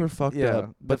the super fact, fucked yeah,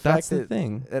 up. But the fact that's the that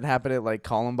thing. it happened at like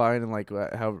Columbine, and like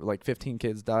how like 15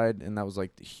 kids died, and that was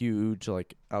like huge,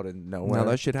 like out of nowhere. Now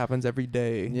that shit happens every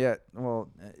day. Yeah, well,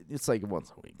 it's like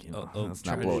once a week. You know, let's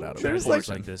not blow it out of There's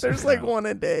proportion. like, like this there's every like now. one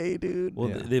a day, dude. Well,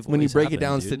 Yeah. they've When you always break it happened,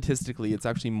 down dude. statistically, it's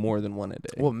actually more than one a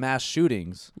day. Well, mass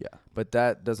shootings, yeah. but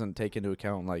that doesn't take into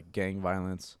account like gang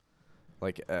violence,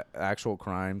 like actual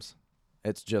crimes.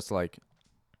 It's just like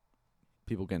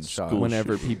people getting shot. School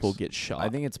Whenever shootings. people get shot. I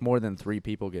think it's more than 3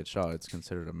 people get shot. It's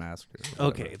considered a massacre. or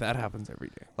whatever. okay, that happens every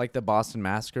day. Like the Boston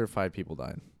massacre, 5 people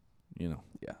died. You know.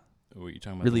 What are you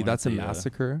talking about? Really, the one that's at a the,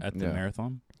 massacre. at the Yeah.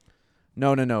 marathon.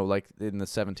 No. Like in the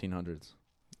 1700s,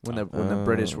 when the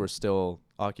British Oh. were still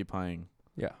occupying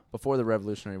Yeah. before the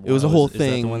Revolutionary War. It was a whole Is that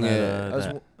thing. the one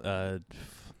yeah. that,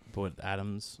 what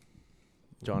Adams,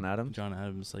 John Adams. John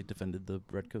Adams, like defended the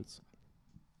redcoats.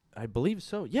 I believe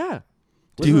so. Yeah.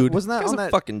 Dude, wasn't that Guy's on a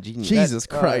that? fucking genius. Jesus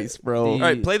that, Christ, bro. the- All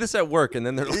right, play this at work, and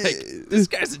then they're like, "This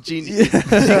guy's a genius." We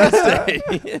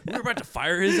were about to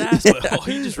fire his ass, but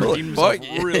he just Well, redeemed himself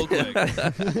fuck real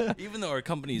quick. Even though our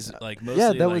company's like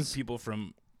mostly that like was- people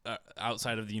from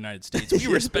outside of the United States, we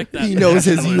respect that. He knows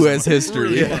his nationalism U.S.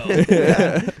 history. really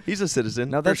well. He's a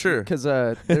citizen. Now for that's sure. because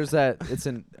there's that it's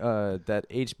in that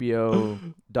HBO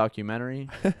documentary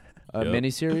Yep.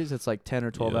 miniseries. It's like 10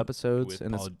 or 12 Yep. episodes, With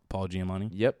and Paul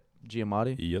Giamatti. it's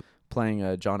Giamatti Yep. playing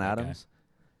John That guy. Adams.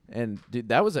 And dude,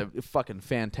 that was a fucking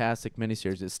fantastic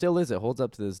miniseries. It still is. It holds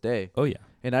up to this day. Oh yeah.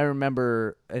 And I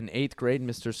remember in 8th grade,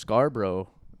 Mr. Scarborough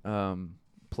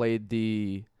played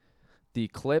the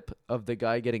clip of the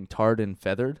guy getting tarred and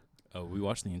feathered, Oh, we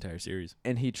watched the entire series.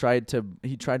 and he tried to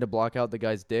block out the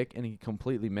guy's dick, and he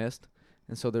completely missed.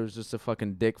 And so there was just a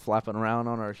fucking dick flapping around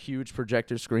on our huge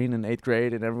projector screen in 8th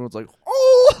grade, and everyone's like,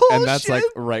 "Oh!" And that's shit. like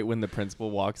right when the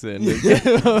principal walks in.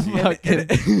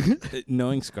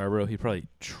 Knowing Scarborough, he probably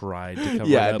tried to cover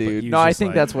Yeah, it up. dude. But he No, was I just think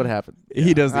like, that's what happened.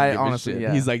 He doesn't I give honestly- a shit.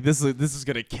 yeah. He's like, this is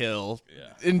gonna kill,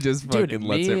 Yeah. and just fucking Dude,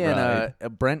 lets me it ride.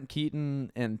 and Brent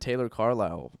Keaton and Taylor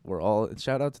Carlisle were all.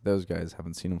 Shout out to those guys.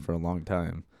 Haven't seen them for a long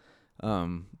time.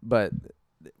 But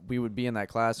we would be in that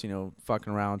class, you know,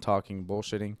 fucking around, talking,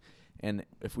 bullshitting, and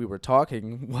if we were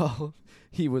talking while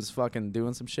he was fucking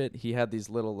doing some shit, he had these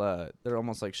little. They're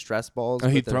almost like stress balls. Oh,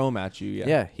 he'd but they're- throw them at you. Yeah.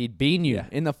 Yeah, he'd bean you Yeah.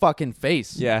 in the fucking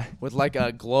face. Yeah. With like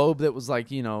a globe that was like,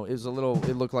 you know, it was a little.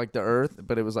 It looked like the Earth,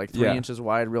 but it was like 3 Yeah. inches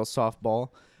wide, real soft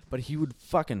ball. But he would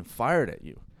fucking fire it at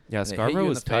you. Yeah. They hit Scarborough you in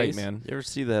was the tight, face. man. You ever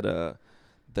see that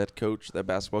that coach, that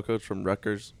basketball coach from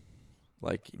Rutgers?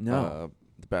 Like No.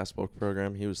 The basketball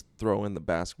program, he was throwing the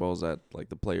basketballs at like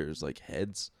the players' like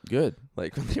heads, Good.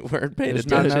 like when they weren't paying There's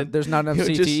not, attention. enough, there's not enough He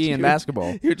would just- CTE he in would-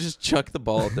 basketball. He would just chuck the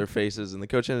ball at their faces, and the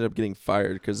coach ended up getting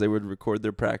fired because they would record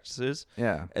their practices,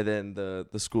 Yeah. and then the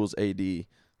school's AD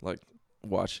like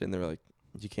watched it, and they were like,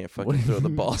 "You can't What fucking do throw you- the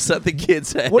balls at the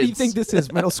kids' heads." What do you think this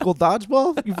is? Middle school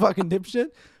dodgeball? You fucking dipshit.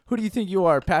 Who do you think you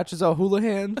are? Patches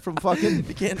O'Houlihan from fucking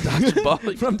You can't dodge a ball.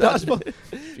 You from can dodge dodgeball.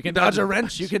 If you can dodge a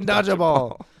wrench, you can dodge a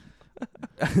ball.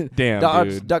 Damn, Dodge,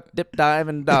 dude. duck, dip, dive,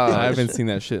 and dodge. I haven't seen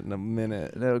that shit in a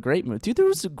minute. No, great movie. Dude, there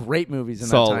was some great movies in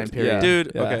Solid, that time period. yeah.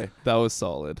 Dude, Yeah, okay. that was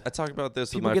solid. I talk about this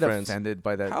People with get my friends. offended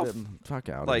by that. How Fuck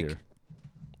out like of here.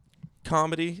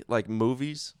 comedy, like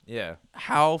movies, Yeah.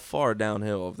 how far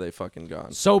downhill have they fucking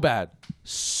gone? So bad.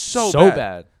 So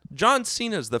bad. John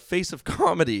Cena's the face of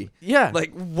comedy. Yeah.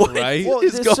 Like what is Right? well,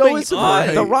 going so is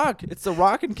on? The Rock. It's The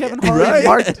Rock and Kevin Hart. Right? And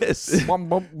Mark. Yes. Mark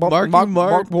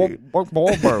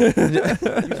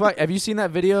Wahlberg. Have you seen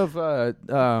that video of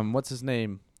what's his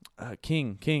name?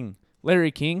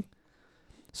 Larry King.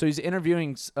 So he's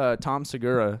interviewing Tom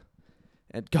Segura,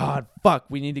 and God, fuck,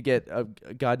 we need to get a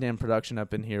goddamn production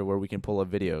up in here where we can pull up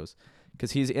videos,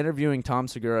 because he's interviewing Tom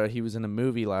Segura. He was in a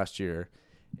movie last year,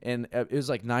 and it was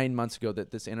like 9 months ago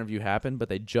that this interview happened, but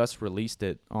they just released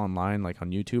it online, like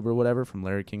on YouTube or whatever, from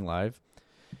Larry King Live.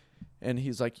 And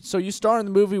he's like, "So you star in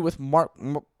the movie with Mark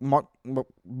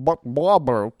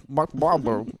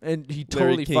Wahlberg," and he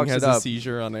totally Larry King fucks has it a up,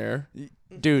 seizure on air.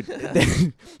 dude.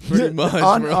 Pretty much,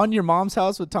 on bro. on Your Mom's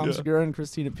House with Tom Yeah. Segura and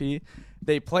Christina P.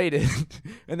 they played it,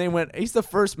 and they went, he's the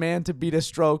first man to beat a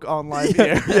stroke on live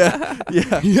air.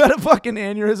 Yeah. He had a fucking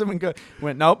aneurysm and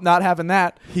went, nope, not having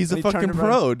that. He's And a he turned fucking around.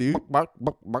 pro, dude.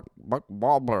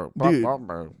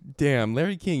 Dude, Damn,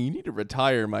 Larry King, you need to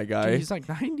retire, my guy. he's like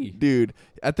 90. Dude,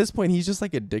 at this point, he's just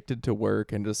like addicted to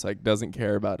work and just like doesn't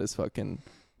care about his fucking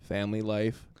family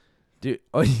life. Dude,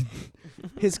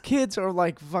 his kids are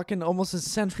like fucking almost a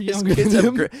century His younger kids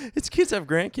than have him. his kids have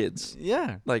grandkids,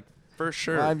 Yeah. like for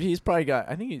sure. He's probably got,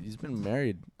 I think he's been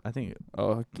married. I think.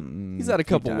 Oh, he's had a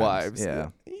few couple times. wives. Yeah.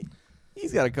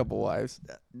 He's got a couple wives.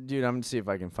 Dude, I'm gonna see if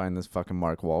I can find this fucking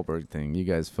Mark Wahlberg thing. You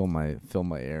guys fill my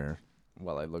air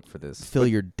while I look for this. Fill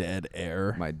your dead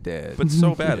air. My dead. but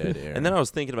so bad. Dead air. And then I was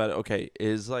thinking about it. Okay,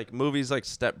 is like movies like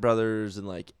Step Brothers and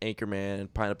like Anchorman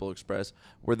and Pineapple Express,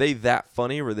 were they that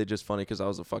funny, or were they just funny because I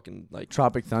was a fucking like?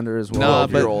 Tropic Thunder as well. Nah,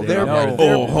 but 12-year-old they're, No.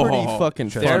 they're Oh. pretty fucking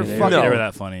They're funny. fucking- They No. were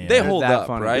that funny. They Yeah. hold that up,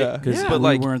 funny. right? Yeah. Because But we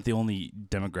like weren't the only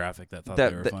demographic that thought they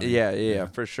were funny. yeah,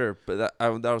 for sure. But I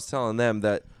was telling them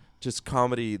that just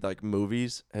comedy like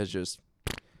movies has just,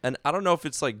 and I don't know if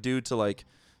it's like due to like,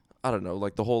 I don't know,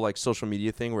 like the whole like social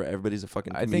media thing where everybody's a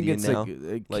fucking I comedian think it's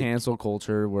now. like cancel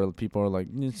culture where people are like,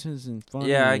 this isn't funny.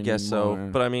 Yeah, I guess so. anymore."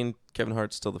 But I mean, Kevin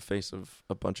Hart's still the face of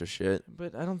a bunch of shit.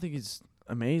 But I don't think he's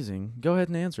amazing. Go ahead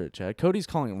and answer it, Chad. Cody's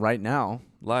calling right now.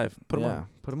 Live, put him yeah. on.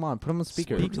 Put him on. Put him on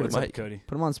speaker. Speak to the What's up, mic. Cody?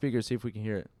 Put him on speaker. See if we can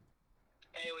hear it.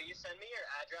 Hey, will you send me your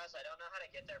address? I don't know how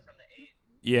to get there from the 8.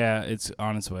 Yeah, it's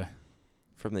on its way.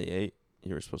 From the 8,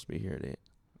 you were supposed to be here at 8.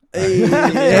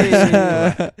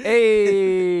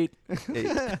 Hey. 8.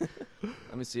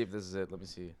 Let me see if this is it. Let me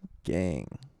see. Gang.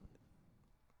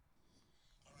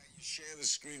 Share the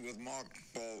screen with Mark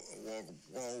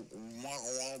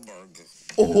Wahlberg.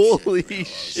 Holy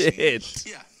shit.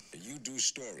 Yeah. You do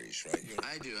stories, right?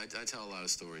 I do. I tell a lot of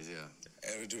stories, yeah.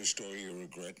 Ever do a story you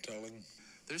regret telling?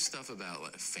 There's stuff about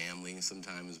like family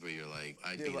sometimes where you're like,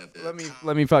 I beat up the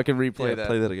Let me fucking replay Yeah, that.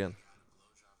 play that again.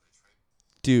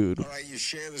 Dude. All right, you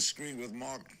share the screen with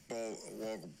Mark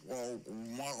Wahlberg.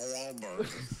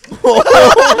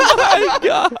 Oh my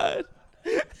god.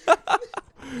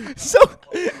 So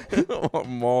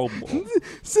Marble.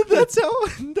 so that's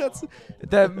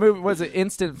that movie was an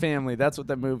Instant Family. That's what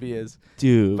that movie is.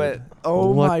 Dude. But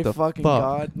oh What my the fucking fuck?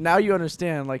 god! Now you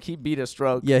understand. Like he beat a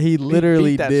stroke. Yeah, he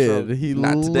literally beat that did. stroke. He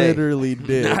Not today. literally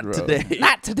did, Not bro. today.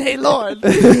 Not today, Lord.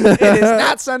 It is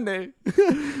not Sunday.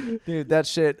 Dude, that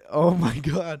shit. Oh my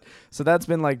god. So that's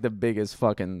been like the biggest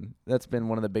fucking. That's been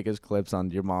one of the biggest clips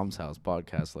on Your Mom's House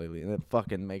podcast lately, and it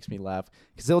fucking makes me laugh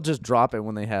because they'll just drop it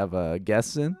when they have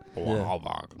guests in.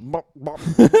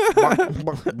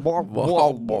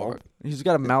 He's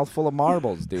got a mouthful of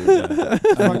marbles, dude.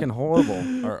 Fucking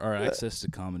horrible. Our access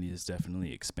to comedy has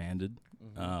definitely expanded,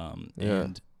 Yeah.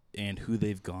 and who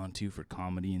they've gone to for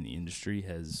comedy in the industry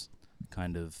has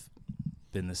kind of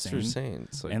been the That's what you're same. saying.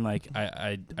 It's like, And like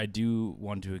I do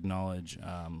want to acknowledge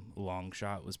Long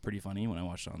Shot was pretty funny when I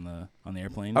watched it on the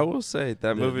airplane. I will say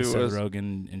that movie the Seth was.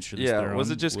 Rogen and Charlize Yeah, Theron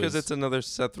was it just because it's another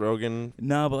Seth Rogen?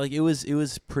 No, but like it was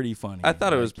pretty funny. I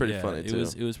thought it was Like, pretty yeah, funny, It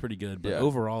too. was pretty good. But Yeah.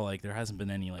 overall, like there hasn't been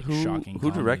any like shocking.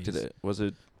 Who directed comedies. it? Was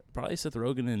it? Probably Seth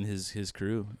Rogen and his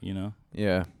crew. You know.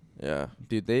 Yeah, Yeah.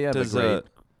 dude, they have Does a great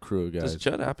crew of guys. does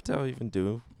Judd Apatow even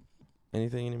do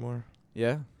anything anymore?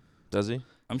 Yeah, Does he?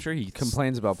 I'm sure he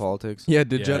complains about politics. Yeah,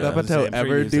 did Judd I was Apatow saying, I'm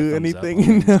sure ever he gives a do thumbs up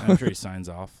anything? on it. I'm sure he signs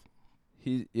off.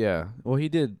 Well, he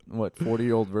did what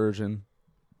 40-year-old version.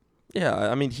 Yeah,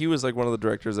 I mean, he was like one of the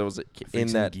directors that was in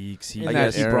Freaks that. and Geeks. He, in I that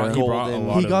guess he era. brought a Golden-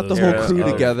 lot He of got the those whole era crew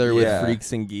of- together with yeah.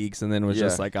 Freaks and Geeks, and then was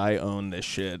just Yeah. like, I own this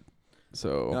shit.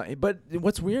 So But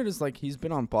what's weird is like he's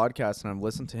been on podcasts and I've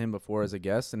listened to him before as a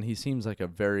guest, and he seems like a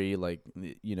very like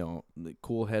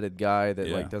cool-headed guy that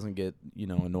Yeah. like doesn't get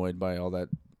annoyed by all that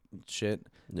shit.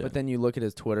 Yeah. But then you look at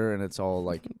his Twitter and it's all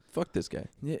like, Fuck this guy.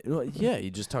 yeah, he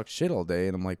just talks shit all day,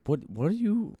 and I'm like, what are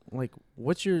you like?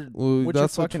 What's your well, what's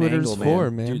that's your what fucking Twitter's angle,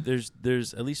 for, man? man. Dude,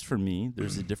 there's at least for me,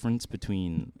 there's a difference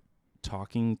between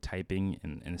talking, typing,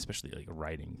 and especially like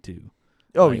writing too.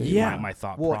 Oh Like, yeah, my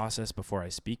thought Well- process before I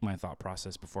speak, my thought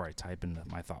process before I type, and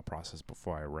my thought process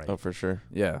before I write. Oh, for sure.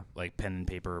 yeah. Like pen and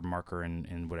paper, marker,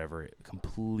 and whatever,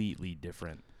 completely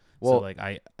different. Well- so like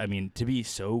I mean, to be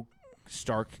so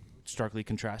starkly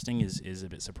contrasting is a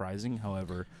bit surprising.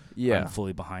 However, Yeah. I'm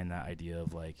fully behind that idea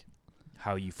of like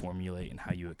how you formulate and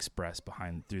how you express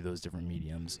through those different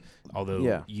mediums. Although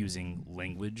Yeah. using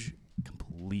language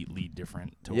completely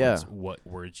different towards Yeah. what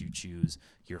words you choose,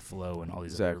 your flow, and all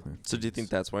these Exactly. other So do you think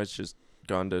that's why it's just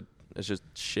it's just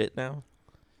shit now?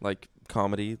 Like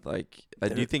comedy? Like,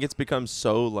 do you think it's become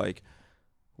so like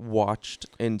watched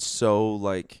and so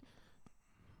like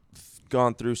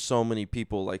gone through so many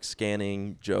people like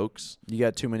scanning jokes. You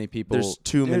got too many people. There's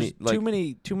too many, like,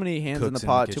 too many hands in the cooks in the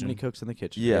pot. Too kitchen. many cooks in the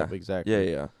kitchen. Yeah. Yep,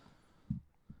 exactly.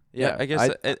 Yeah. I guess,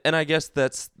 and I guess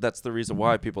that's the reason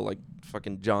why people like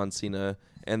fucking John Cena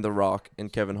and The Rock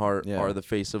and Kevin Hart Yeah. are the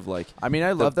face of like. I mean, I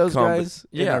the love those comedy. guys.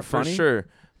 and Yeah, they're for funny. sure.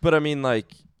 But I mean, like,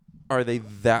 are they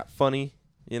that funny?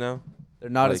 You know, They're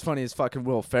not Like- as funny as fucking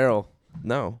Will Ferrell.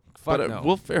 no. Fuck but no.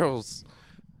 Will Ferrell's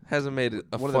hasn't made it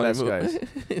a One of the funny best movie.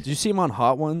 guys. Did you see him on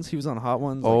Hot Ones? He was on Hot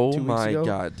Ones. Like Oh 2 weeks my ago.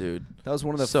 god, dude, That was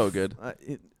one of the so good.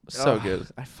 So good.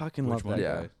 I fucking Which love one? that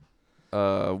Yeah.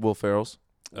 guy. Will Ferrell's.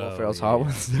 Will Oh, Ferrell's yeah, Hot yeah.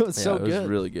 Ones. That was so it good. was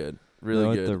really good. You Really know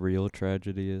what good. the real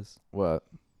tragedy is? What?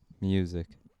 Music.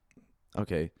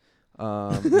 Okay.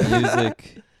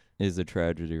 Music is a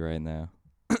tragedy right now.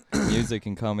 Music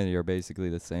and comedy are basically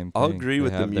the same thing. I'll agree They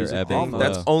with the have their music ebb and thing.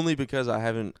 That's flow. only because I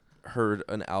haven't heard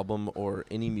an album or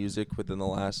any music within the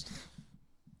last,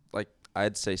 like,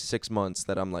 I'd say 6 months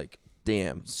that I'm like,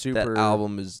 damn, Super- that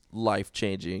album is life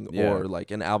changing, Yeah. or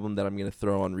like an album that I'm gonna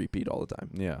throw on repeat all the time.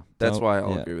 Yeah. That's Don't- why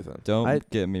I'll yeah. agree with him. Don't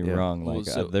get me yeah. wrong. Well, Like,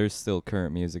 so- there's still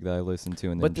current music that I listen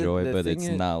to and But the- enjoy, the but thing it's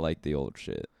is- not like the old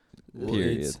shit. Well,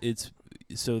 Period. It's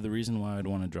so the reason why I'd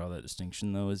want to draw that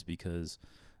distinction though is because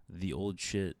the old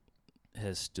shit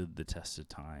has stood the test of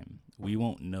time. We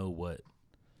won't know what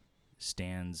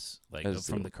stands like As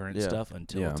from the- the current yeah. stuff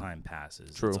until Yeah. time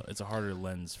passes. True. It's a harder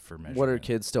lens for measurement. What are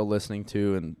kids still listening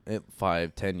to in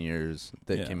 5-10 years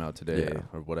that Yeah. came out today Yeah.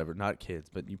 or whatever? Not kids,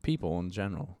 but you people in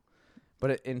general.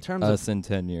 But in terms Us in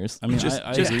 10 years. I mean, just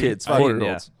I just agree. kids, I,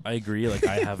 4-year-olds. I agree. Like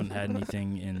I haven't had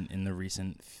anything in the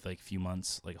recent like few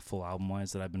months, like a full album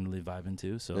wise, that I've been really vibing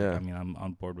to. So Yeah. I mean, I'm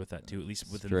on board with that too. At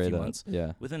least within a Straight few up. months.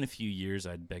 Yeah. Within a few years,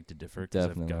 I'd beg to differ because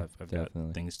I've got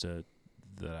Definitely. things that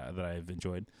I've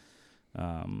enjoyed.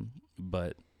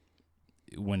 But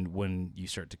when you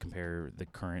start to compare the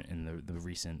current and the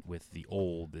recent with the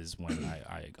old is when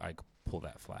I pull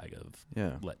that flag of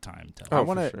Yeah. let time tell. Oh, I for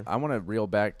want to sure. I want to reel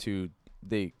back to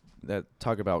that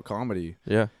talk about comedy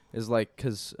Yeah. is like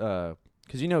cuz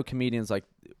you know comedians like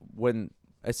when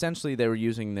essentially they were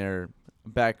using their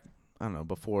back I don't know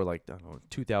before like I don't know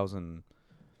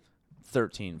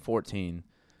 2013 14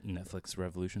 Netflix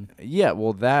revolution. yeah,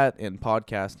 well, that and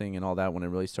podcasting and all that when it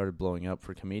really started blowing up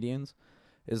for comedians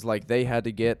is like they had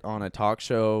to get on a talk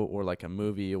show or like a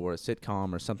movie or a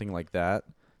sitcom or something like that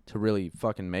to really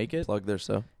fucking make it. Plug their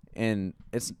stuff. And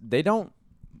they don't,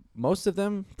 most of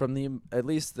them from at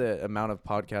least the amount of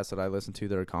podcasts that I listen to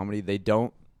that are comedy, they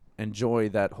don't enjoy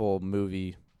that whole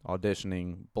movie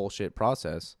auditioning bullshit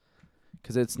process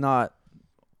because it's not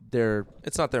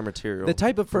It's not their material. the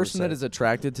type of per person that se. is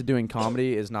attracted to doing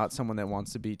comedy is not someone that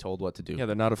wants to be told what to do. Yeah,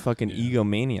 they're not a fucking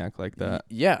egomaniac like that.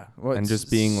 Yeah, well, And it's-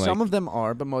 just being like- some of them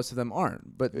are, but most of them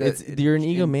aren't. But You're an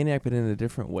egomaniac, but in a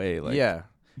different way. Like, yeah,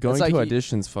 going It's to like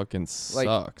auditions fucking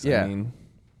sucks. yeah. I mean,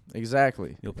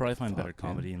 exactly. You'll probably find better Fuck,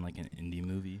 man. comedy in like an indie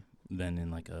movie than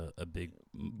in like a big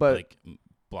But- like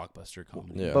blockbuster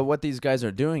comedy. Yeah. But what these guys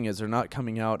are doing is they're not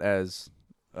coming out as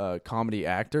comedy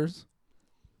actors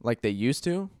like they used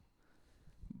to.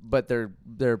 But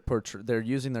they're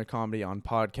using their comedy on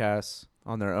podcasts,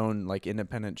 on their own like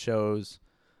independent shows,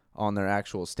 on their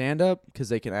actual stand up because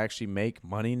they can actually make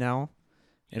money now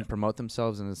and promote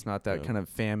themselves, and it's not that Yeah. kind of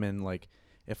famine like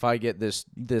if I get this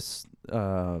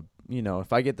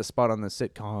if I get the spot on the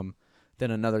sitcom,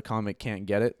 then another comic can't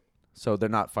get it. So they're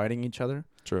not fighting each other.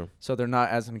 True. So they're not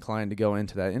as inclined to go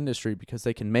into that industry because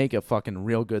they can make a fucking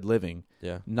real good living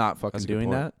Yeah. not fucking That's a good doing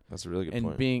point. that That's a really good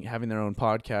and point. having their own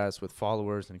podcast with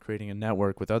followers and creating a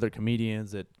network with other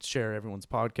comedians that share everyone's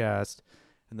podcast,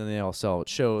 and then they all sell at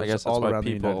shows I guess that's all why around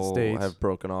the United people States. have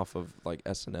broken off of like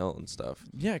SNL and stuff.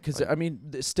 Yeah, because like- I mean,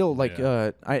 still like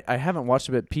Yeah. I haven't watched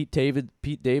it, but Pete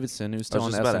Davidson, who's I still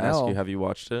was on just about to SNL. ask you, have you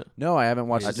watched it? No, I haven't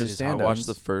watched I his just- I stand-ups. watched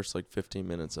the first like 15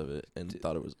 minutes of it and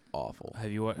thought it was awful.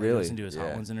 Have you Really? listened to his Hot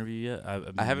Yeah. Ones interview yet? I've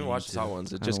been I haven't meaning watched to. his Hot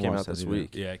Ones. It I just haven't came out watched that this either.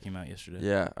 week. Yeah, it came out yesterday.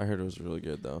 Yeah, I heard it was really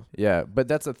good though. Yeah, but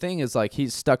that's the thing is like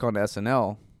he's stuck on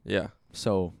SNL. Yeah.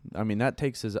 So I mean that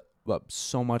takes up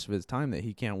so much of his time that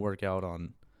he can't work out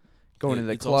on going to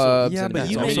the It's also- clubs. yeah, and but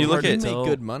it's you also make, you look you at- make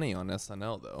good money on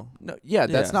SNL though. No, yeah,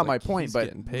 that's Yeah. not my Like, point. he's But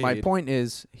getting my paid. point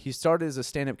is he started as a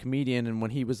stand-up comedian, and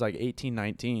when he was like 18,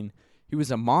 19, he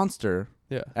was a monster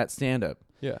Yeah, at stand-up.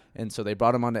 yeah. And so they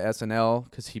brought him onto SNL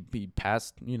because he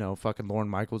passed, fucking Lorne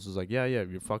Michaels was like, yeah,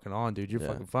 you're fucking on, dude. You're Yeah.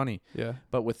 fucking funny. Yeah,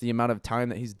 But with the amount of time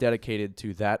that he's dedicated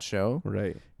to that show,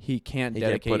 right. he can't He can't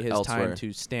dedicate put his elsewhere. time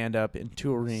to stand-up and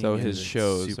touring. So and his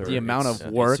shows super- are the amount it's- of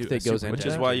it's work su- that it's goes super into Which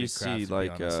is that. why dedicated you craft see to be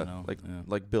like on SNL. Yeah.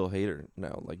 like Bill Hader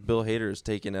now. Like Bill Hader is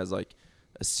taken as like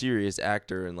a serious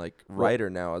actor and like writer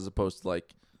now, as opposed to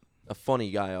like a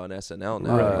funny guy on SNL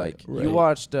now. Right. Like You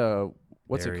watched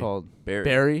what's Barry. it called? Barry.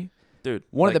 Barry. Dude,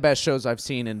 One of like, the best shows I've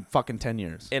seen in fucking 10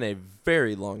 years. in a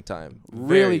very long time.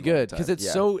 Really Very good long because time.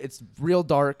 it's Yeah. it's real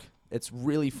dark. It's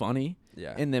really funny.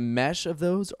 Yeah. And the mesh of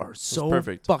those are so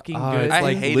perfect. fucking Oh, good. it's I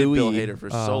like hated Louis. Bill Hader for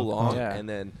so Oh, long, yeah. and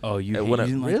then Oh, you, And hate, when you I-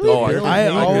 didn't like Really? Bill Oh, I Hader?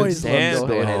 couldn't always stand loved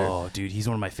Bill Bill Hader. Oh, dude, he's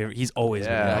one of my favorite. He's always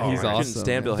been Yeah, my he's favorite. I couldn't awesome.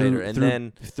 stand Bill Through- Hader, and through-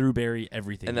 then through Barry,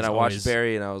 everything. and then He's I watched always-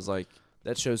 Barry, and I was like,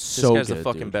 That show's this so guy's good. the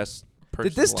fucking dude. best person.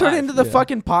 Did this turn alive. into the Yeah.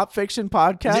 fucking pop fiction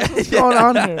podcast? Yeah. What's going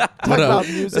on here? Talk What about up?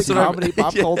 music, That's what I'm- comedy,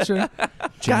 pop Yeah. culture. God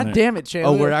Chandler. damn it,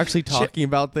 Chandler. Oh, we're actually talking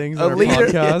about things a on our leader-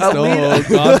 podcast. a leader- Oh,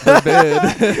 God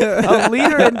forbid. a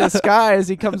leader in disguise.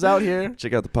 He comes out here.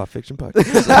 Check out the Pop Fiction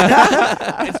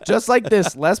podcast. It's just like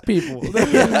this. Less people.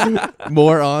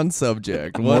 More on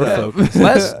subject. More What up? focus.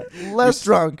 less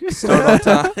drunk. Start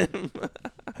on time.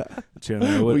 Chandler,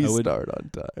 I would, we I would, start on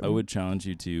time. I would challenge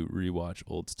you to rewatch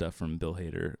old stuff from Bill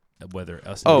Hader, whether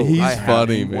us. Oh, He's I have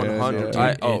funny, man. 100.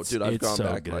 Yeah. Dude, I've it's gone so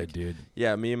back. good, Like, dude.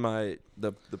 yeah, me and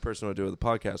the person I do the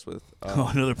podcast with.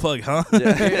 Oh, another plug, huh?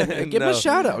 yeah, Give him a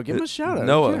shout out. Give him a shout out. Who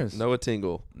Noah cares?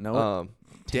 Tingle. Noah.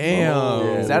 Damn.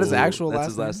 Yeah, Is that his Ooh, actual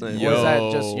that's last his last name? name. Or is that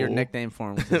Yo. just your nickname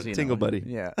for him? 'cause, you Tingle know, Buddy.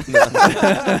 Yeah.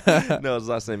 No, his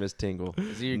last name is Tingle.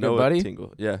 Is he your good Noah buddy?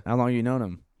 Tingle. Yeah. How long you known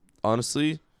him?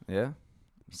 Honestly, Yeah. like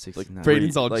 69.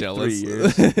 Braden's all like jealous. 3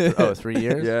 years. Oh, 3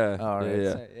 years? Yeah. All right.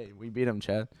 Yeah. Hey, we beat him,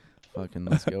 Chad. Fucking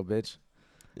let's go, bitch.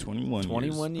 21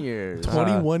 21 years.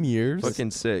 21 years?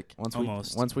 Fucking sick.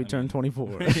 Almost. Once we I turn mean-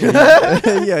 24.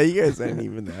 Yeah, you guys ain't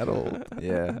even that old.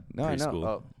 Yeah. No, I know. Preschool.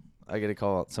 Oh, I get a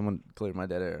call. Someone cleared my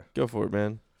dead air. Go for it,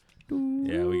 man.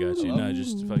 Yeah, we got you. No,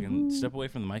 just fucking step away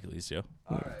from the mic at least, yo.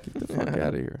 Get the fuck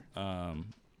out of here.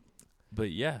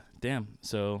 But yeah, damn.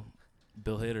 So,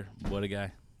 Bill Hader, what a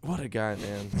guy. What a guy,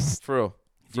 man. For real.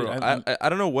 Dude, For real. I'm- I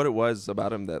don't know what it was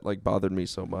about him that like bothered me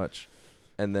so much.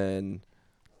 And then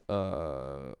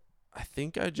I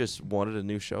think I just wanted a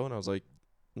new show, and I was like,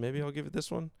 maybe I'll give it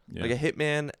this one. Yeah. Like a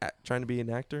hitman trying to be an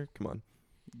actor. Come on.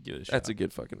 Give it a shot. That's a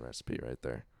good fucking recipe right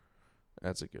there.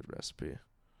 That's a good recipe.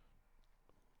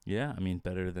 Yeah, I mean,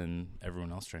 better than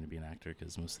everyone else trying to be an actor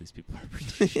because most of these people are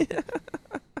pretty shit.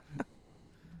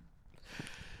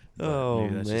 But Oh,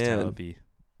 maybe that's just how man. it be.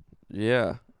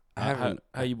 Yeah. I How haven't.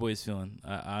 how you boys feeling?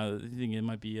 You think it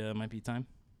might be time?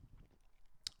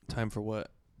 Time for what?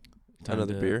 Time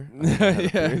Another to- beer?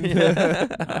 Yeah.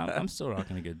 I'm still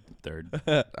rocking a good third.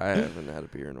 I haven't had a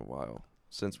beer in a while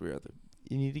since we were at the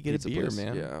You need to get pizza a beer, place.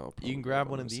 man. Yeah, I'll You probably can grab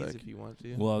one one in of a these sec. if you want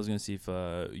to. Well, I was gonna see if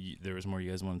there was more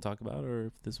you guys want to talk about, or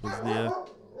if this was the.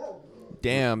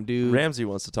 Damn, dude. Ramsey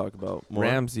wants to talk about more.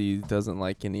 Ramsey doesn't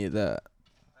like any of that.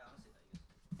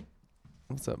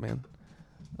 What's up, man?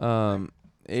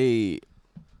 Hey,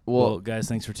 Well, well, guys,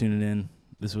 thanks for tuning in.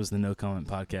 This was the No Comment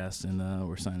Podcast, and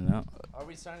we're signing out. Are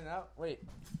we signing out? Wait.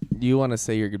 you want to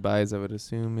say your goodbyes, I would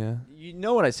assume, yeah? You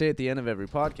know what I say at the end of every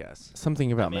podcast.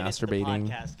 Something about I made it to the masturbating.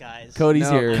 podcast, guys. Cody's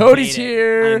No, here. Cody's I made it.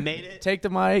 here. I made it. Take the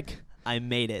mic. I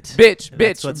made it. Bitch,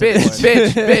 That's bitch, what's bitch,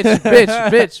 important. bitch, bitch,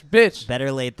 bitch, bitch.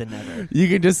 Better late than never. You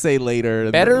can just say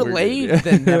later. Better We're good. late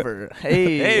than never.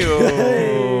 Hey.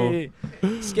 Hey-o. Hey.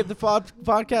 Skip the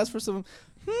podcast for some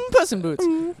Puss in Boots.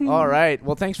 All right.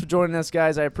 Well, thanks for joining us,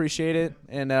 guys. I appreciate it.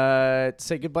 And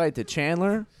say goodbye to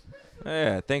Chandler.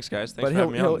 Yeah, thanks guys. Thanks But for he'll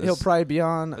having me on. he'll probably be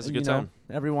on. That's a you good know, time.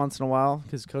 every once in a while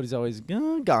because Cody's always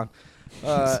gone.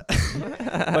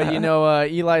 But you know,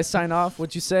 Eli, sign off.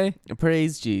 What'd you say?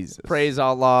 Praise Jesus. Praise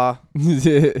Allah.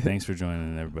 Thanks for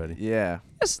joining, everybody. Yeah.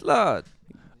 Yes, Lord.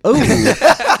 Ooh.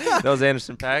 That was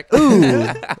Anderson Paak.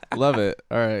 Ooh. Love it.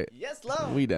 All right. Yes, love. We done.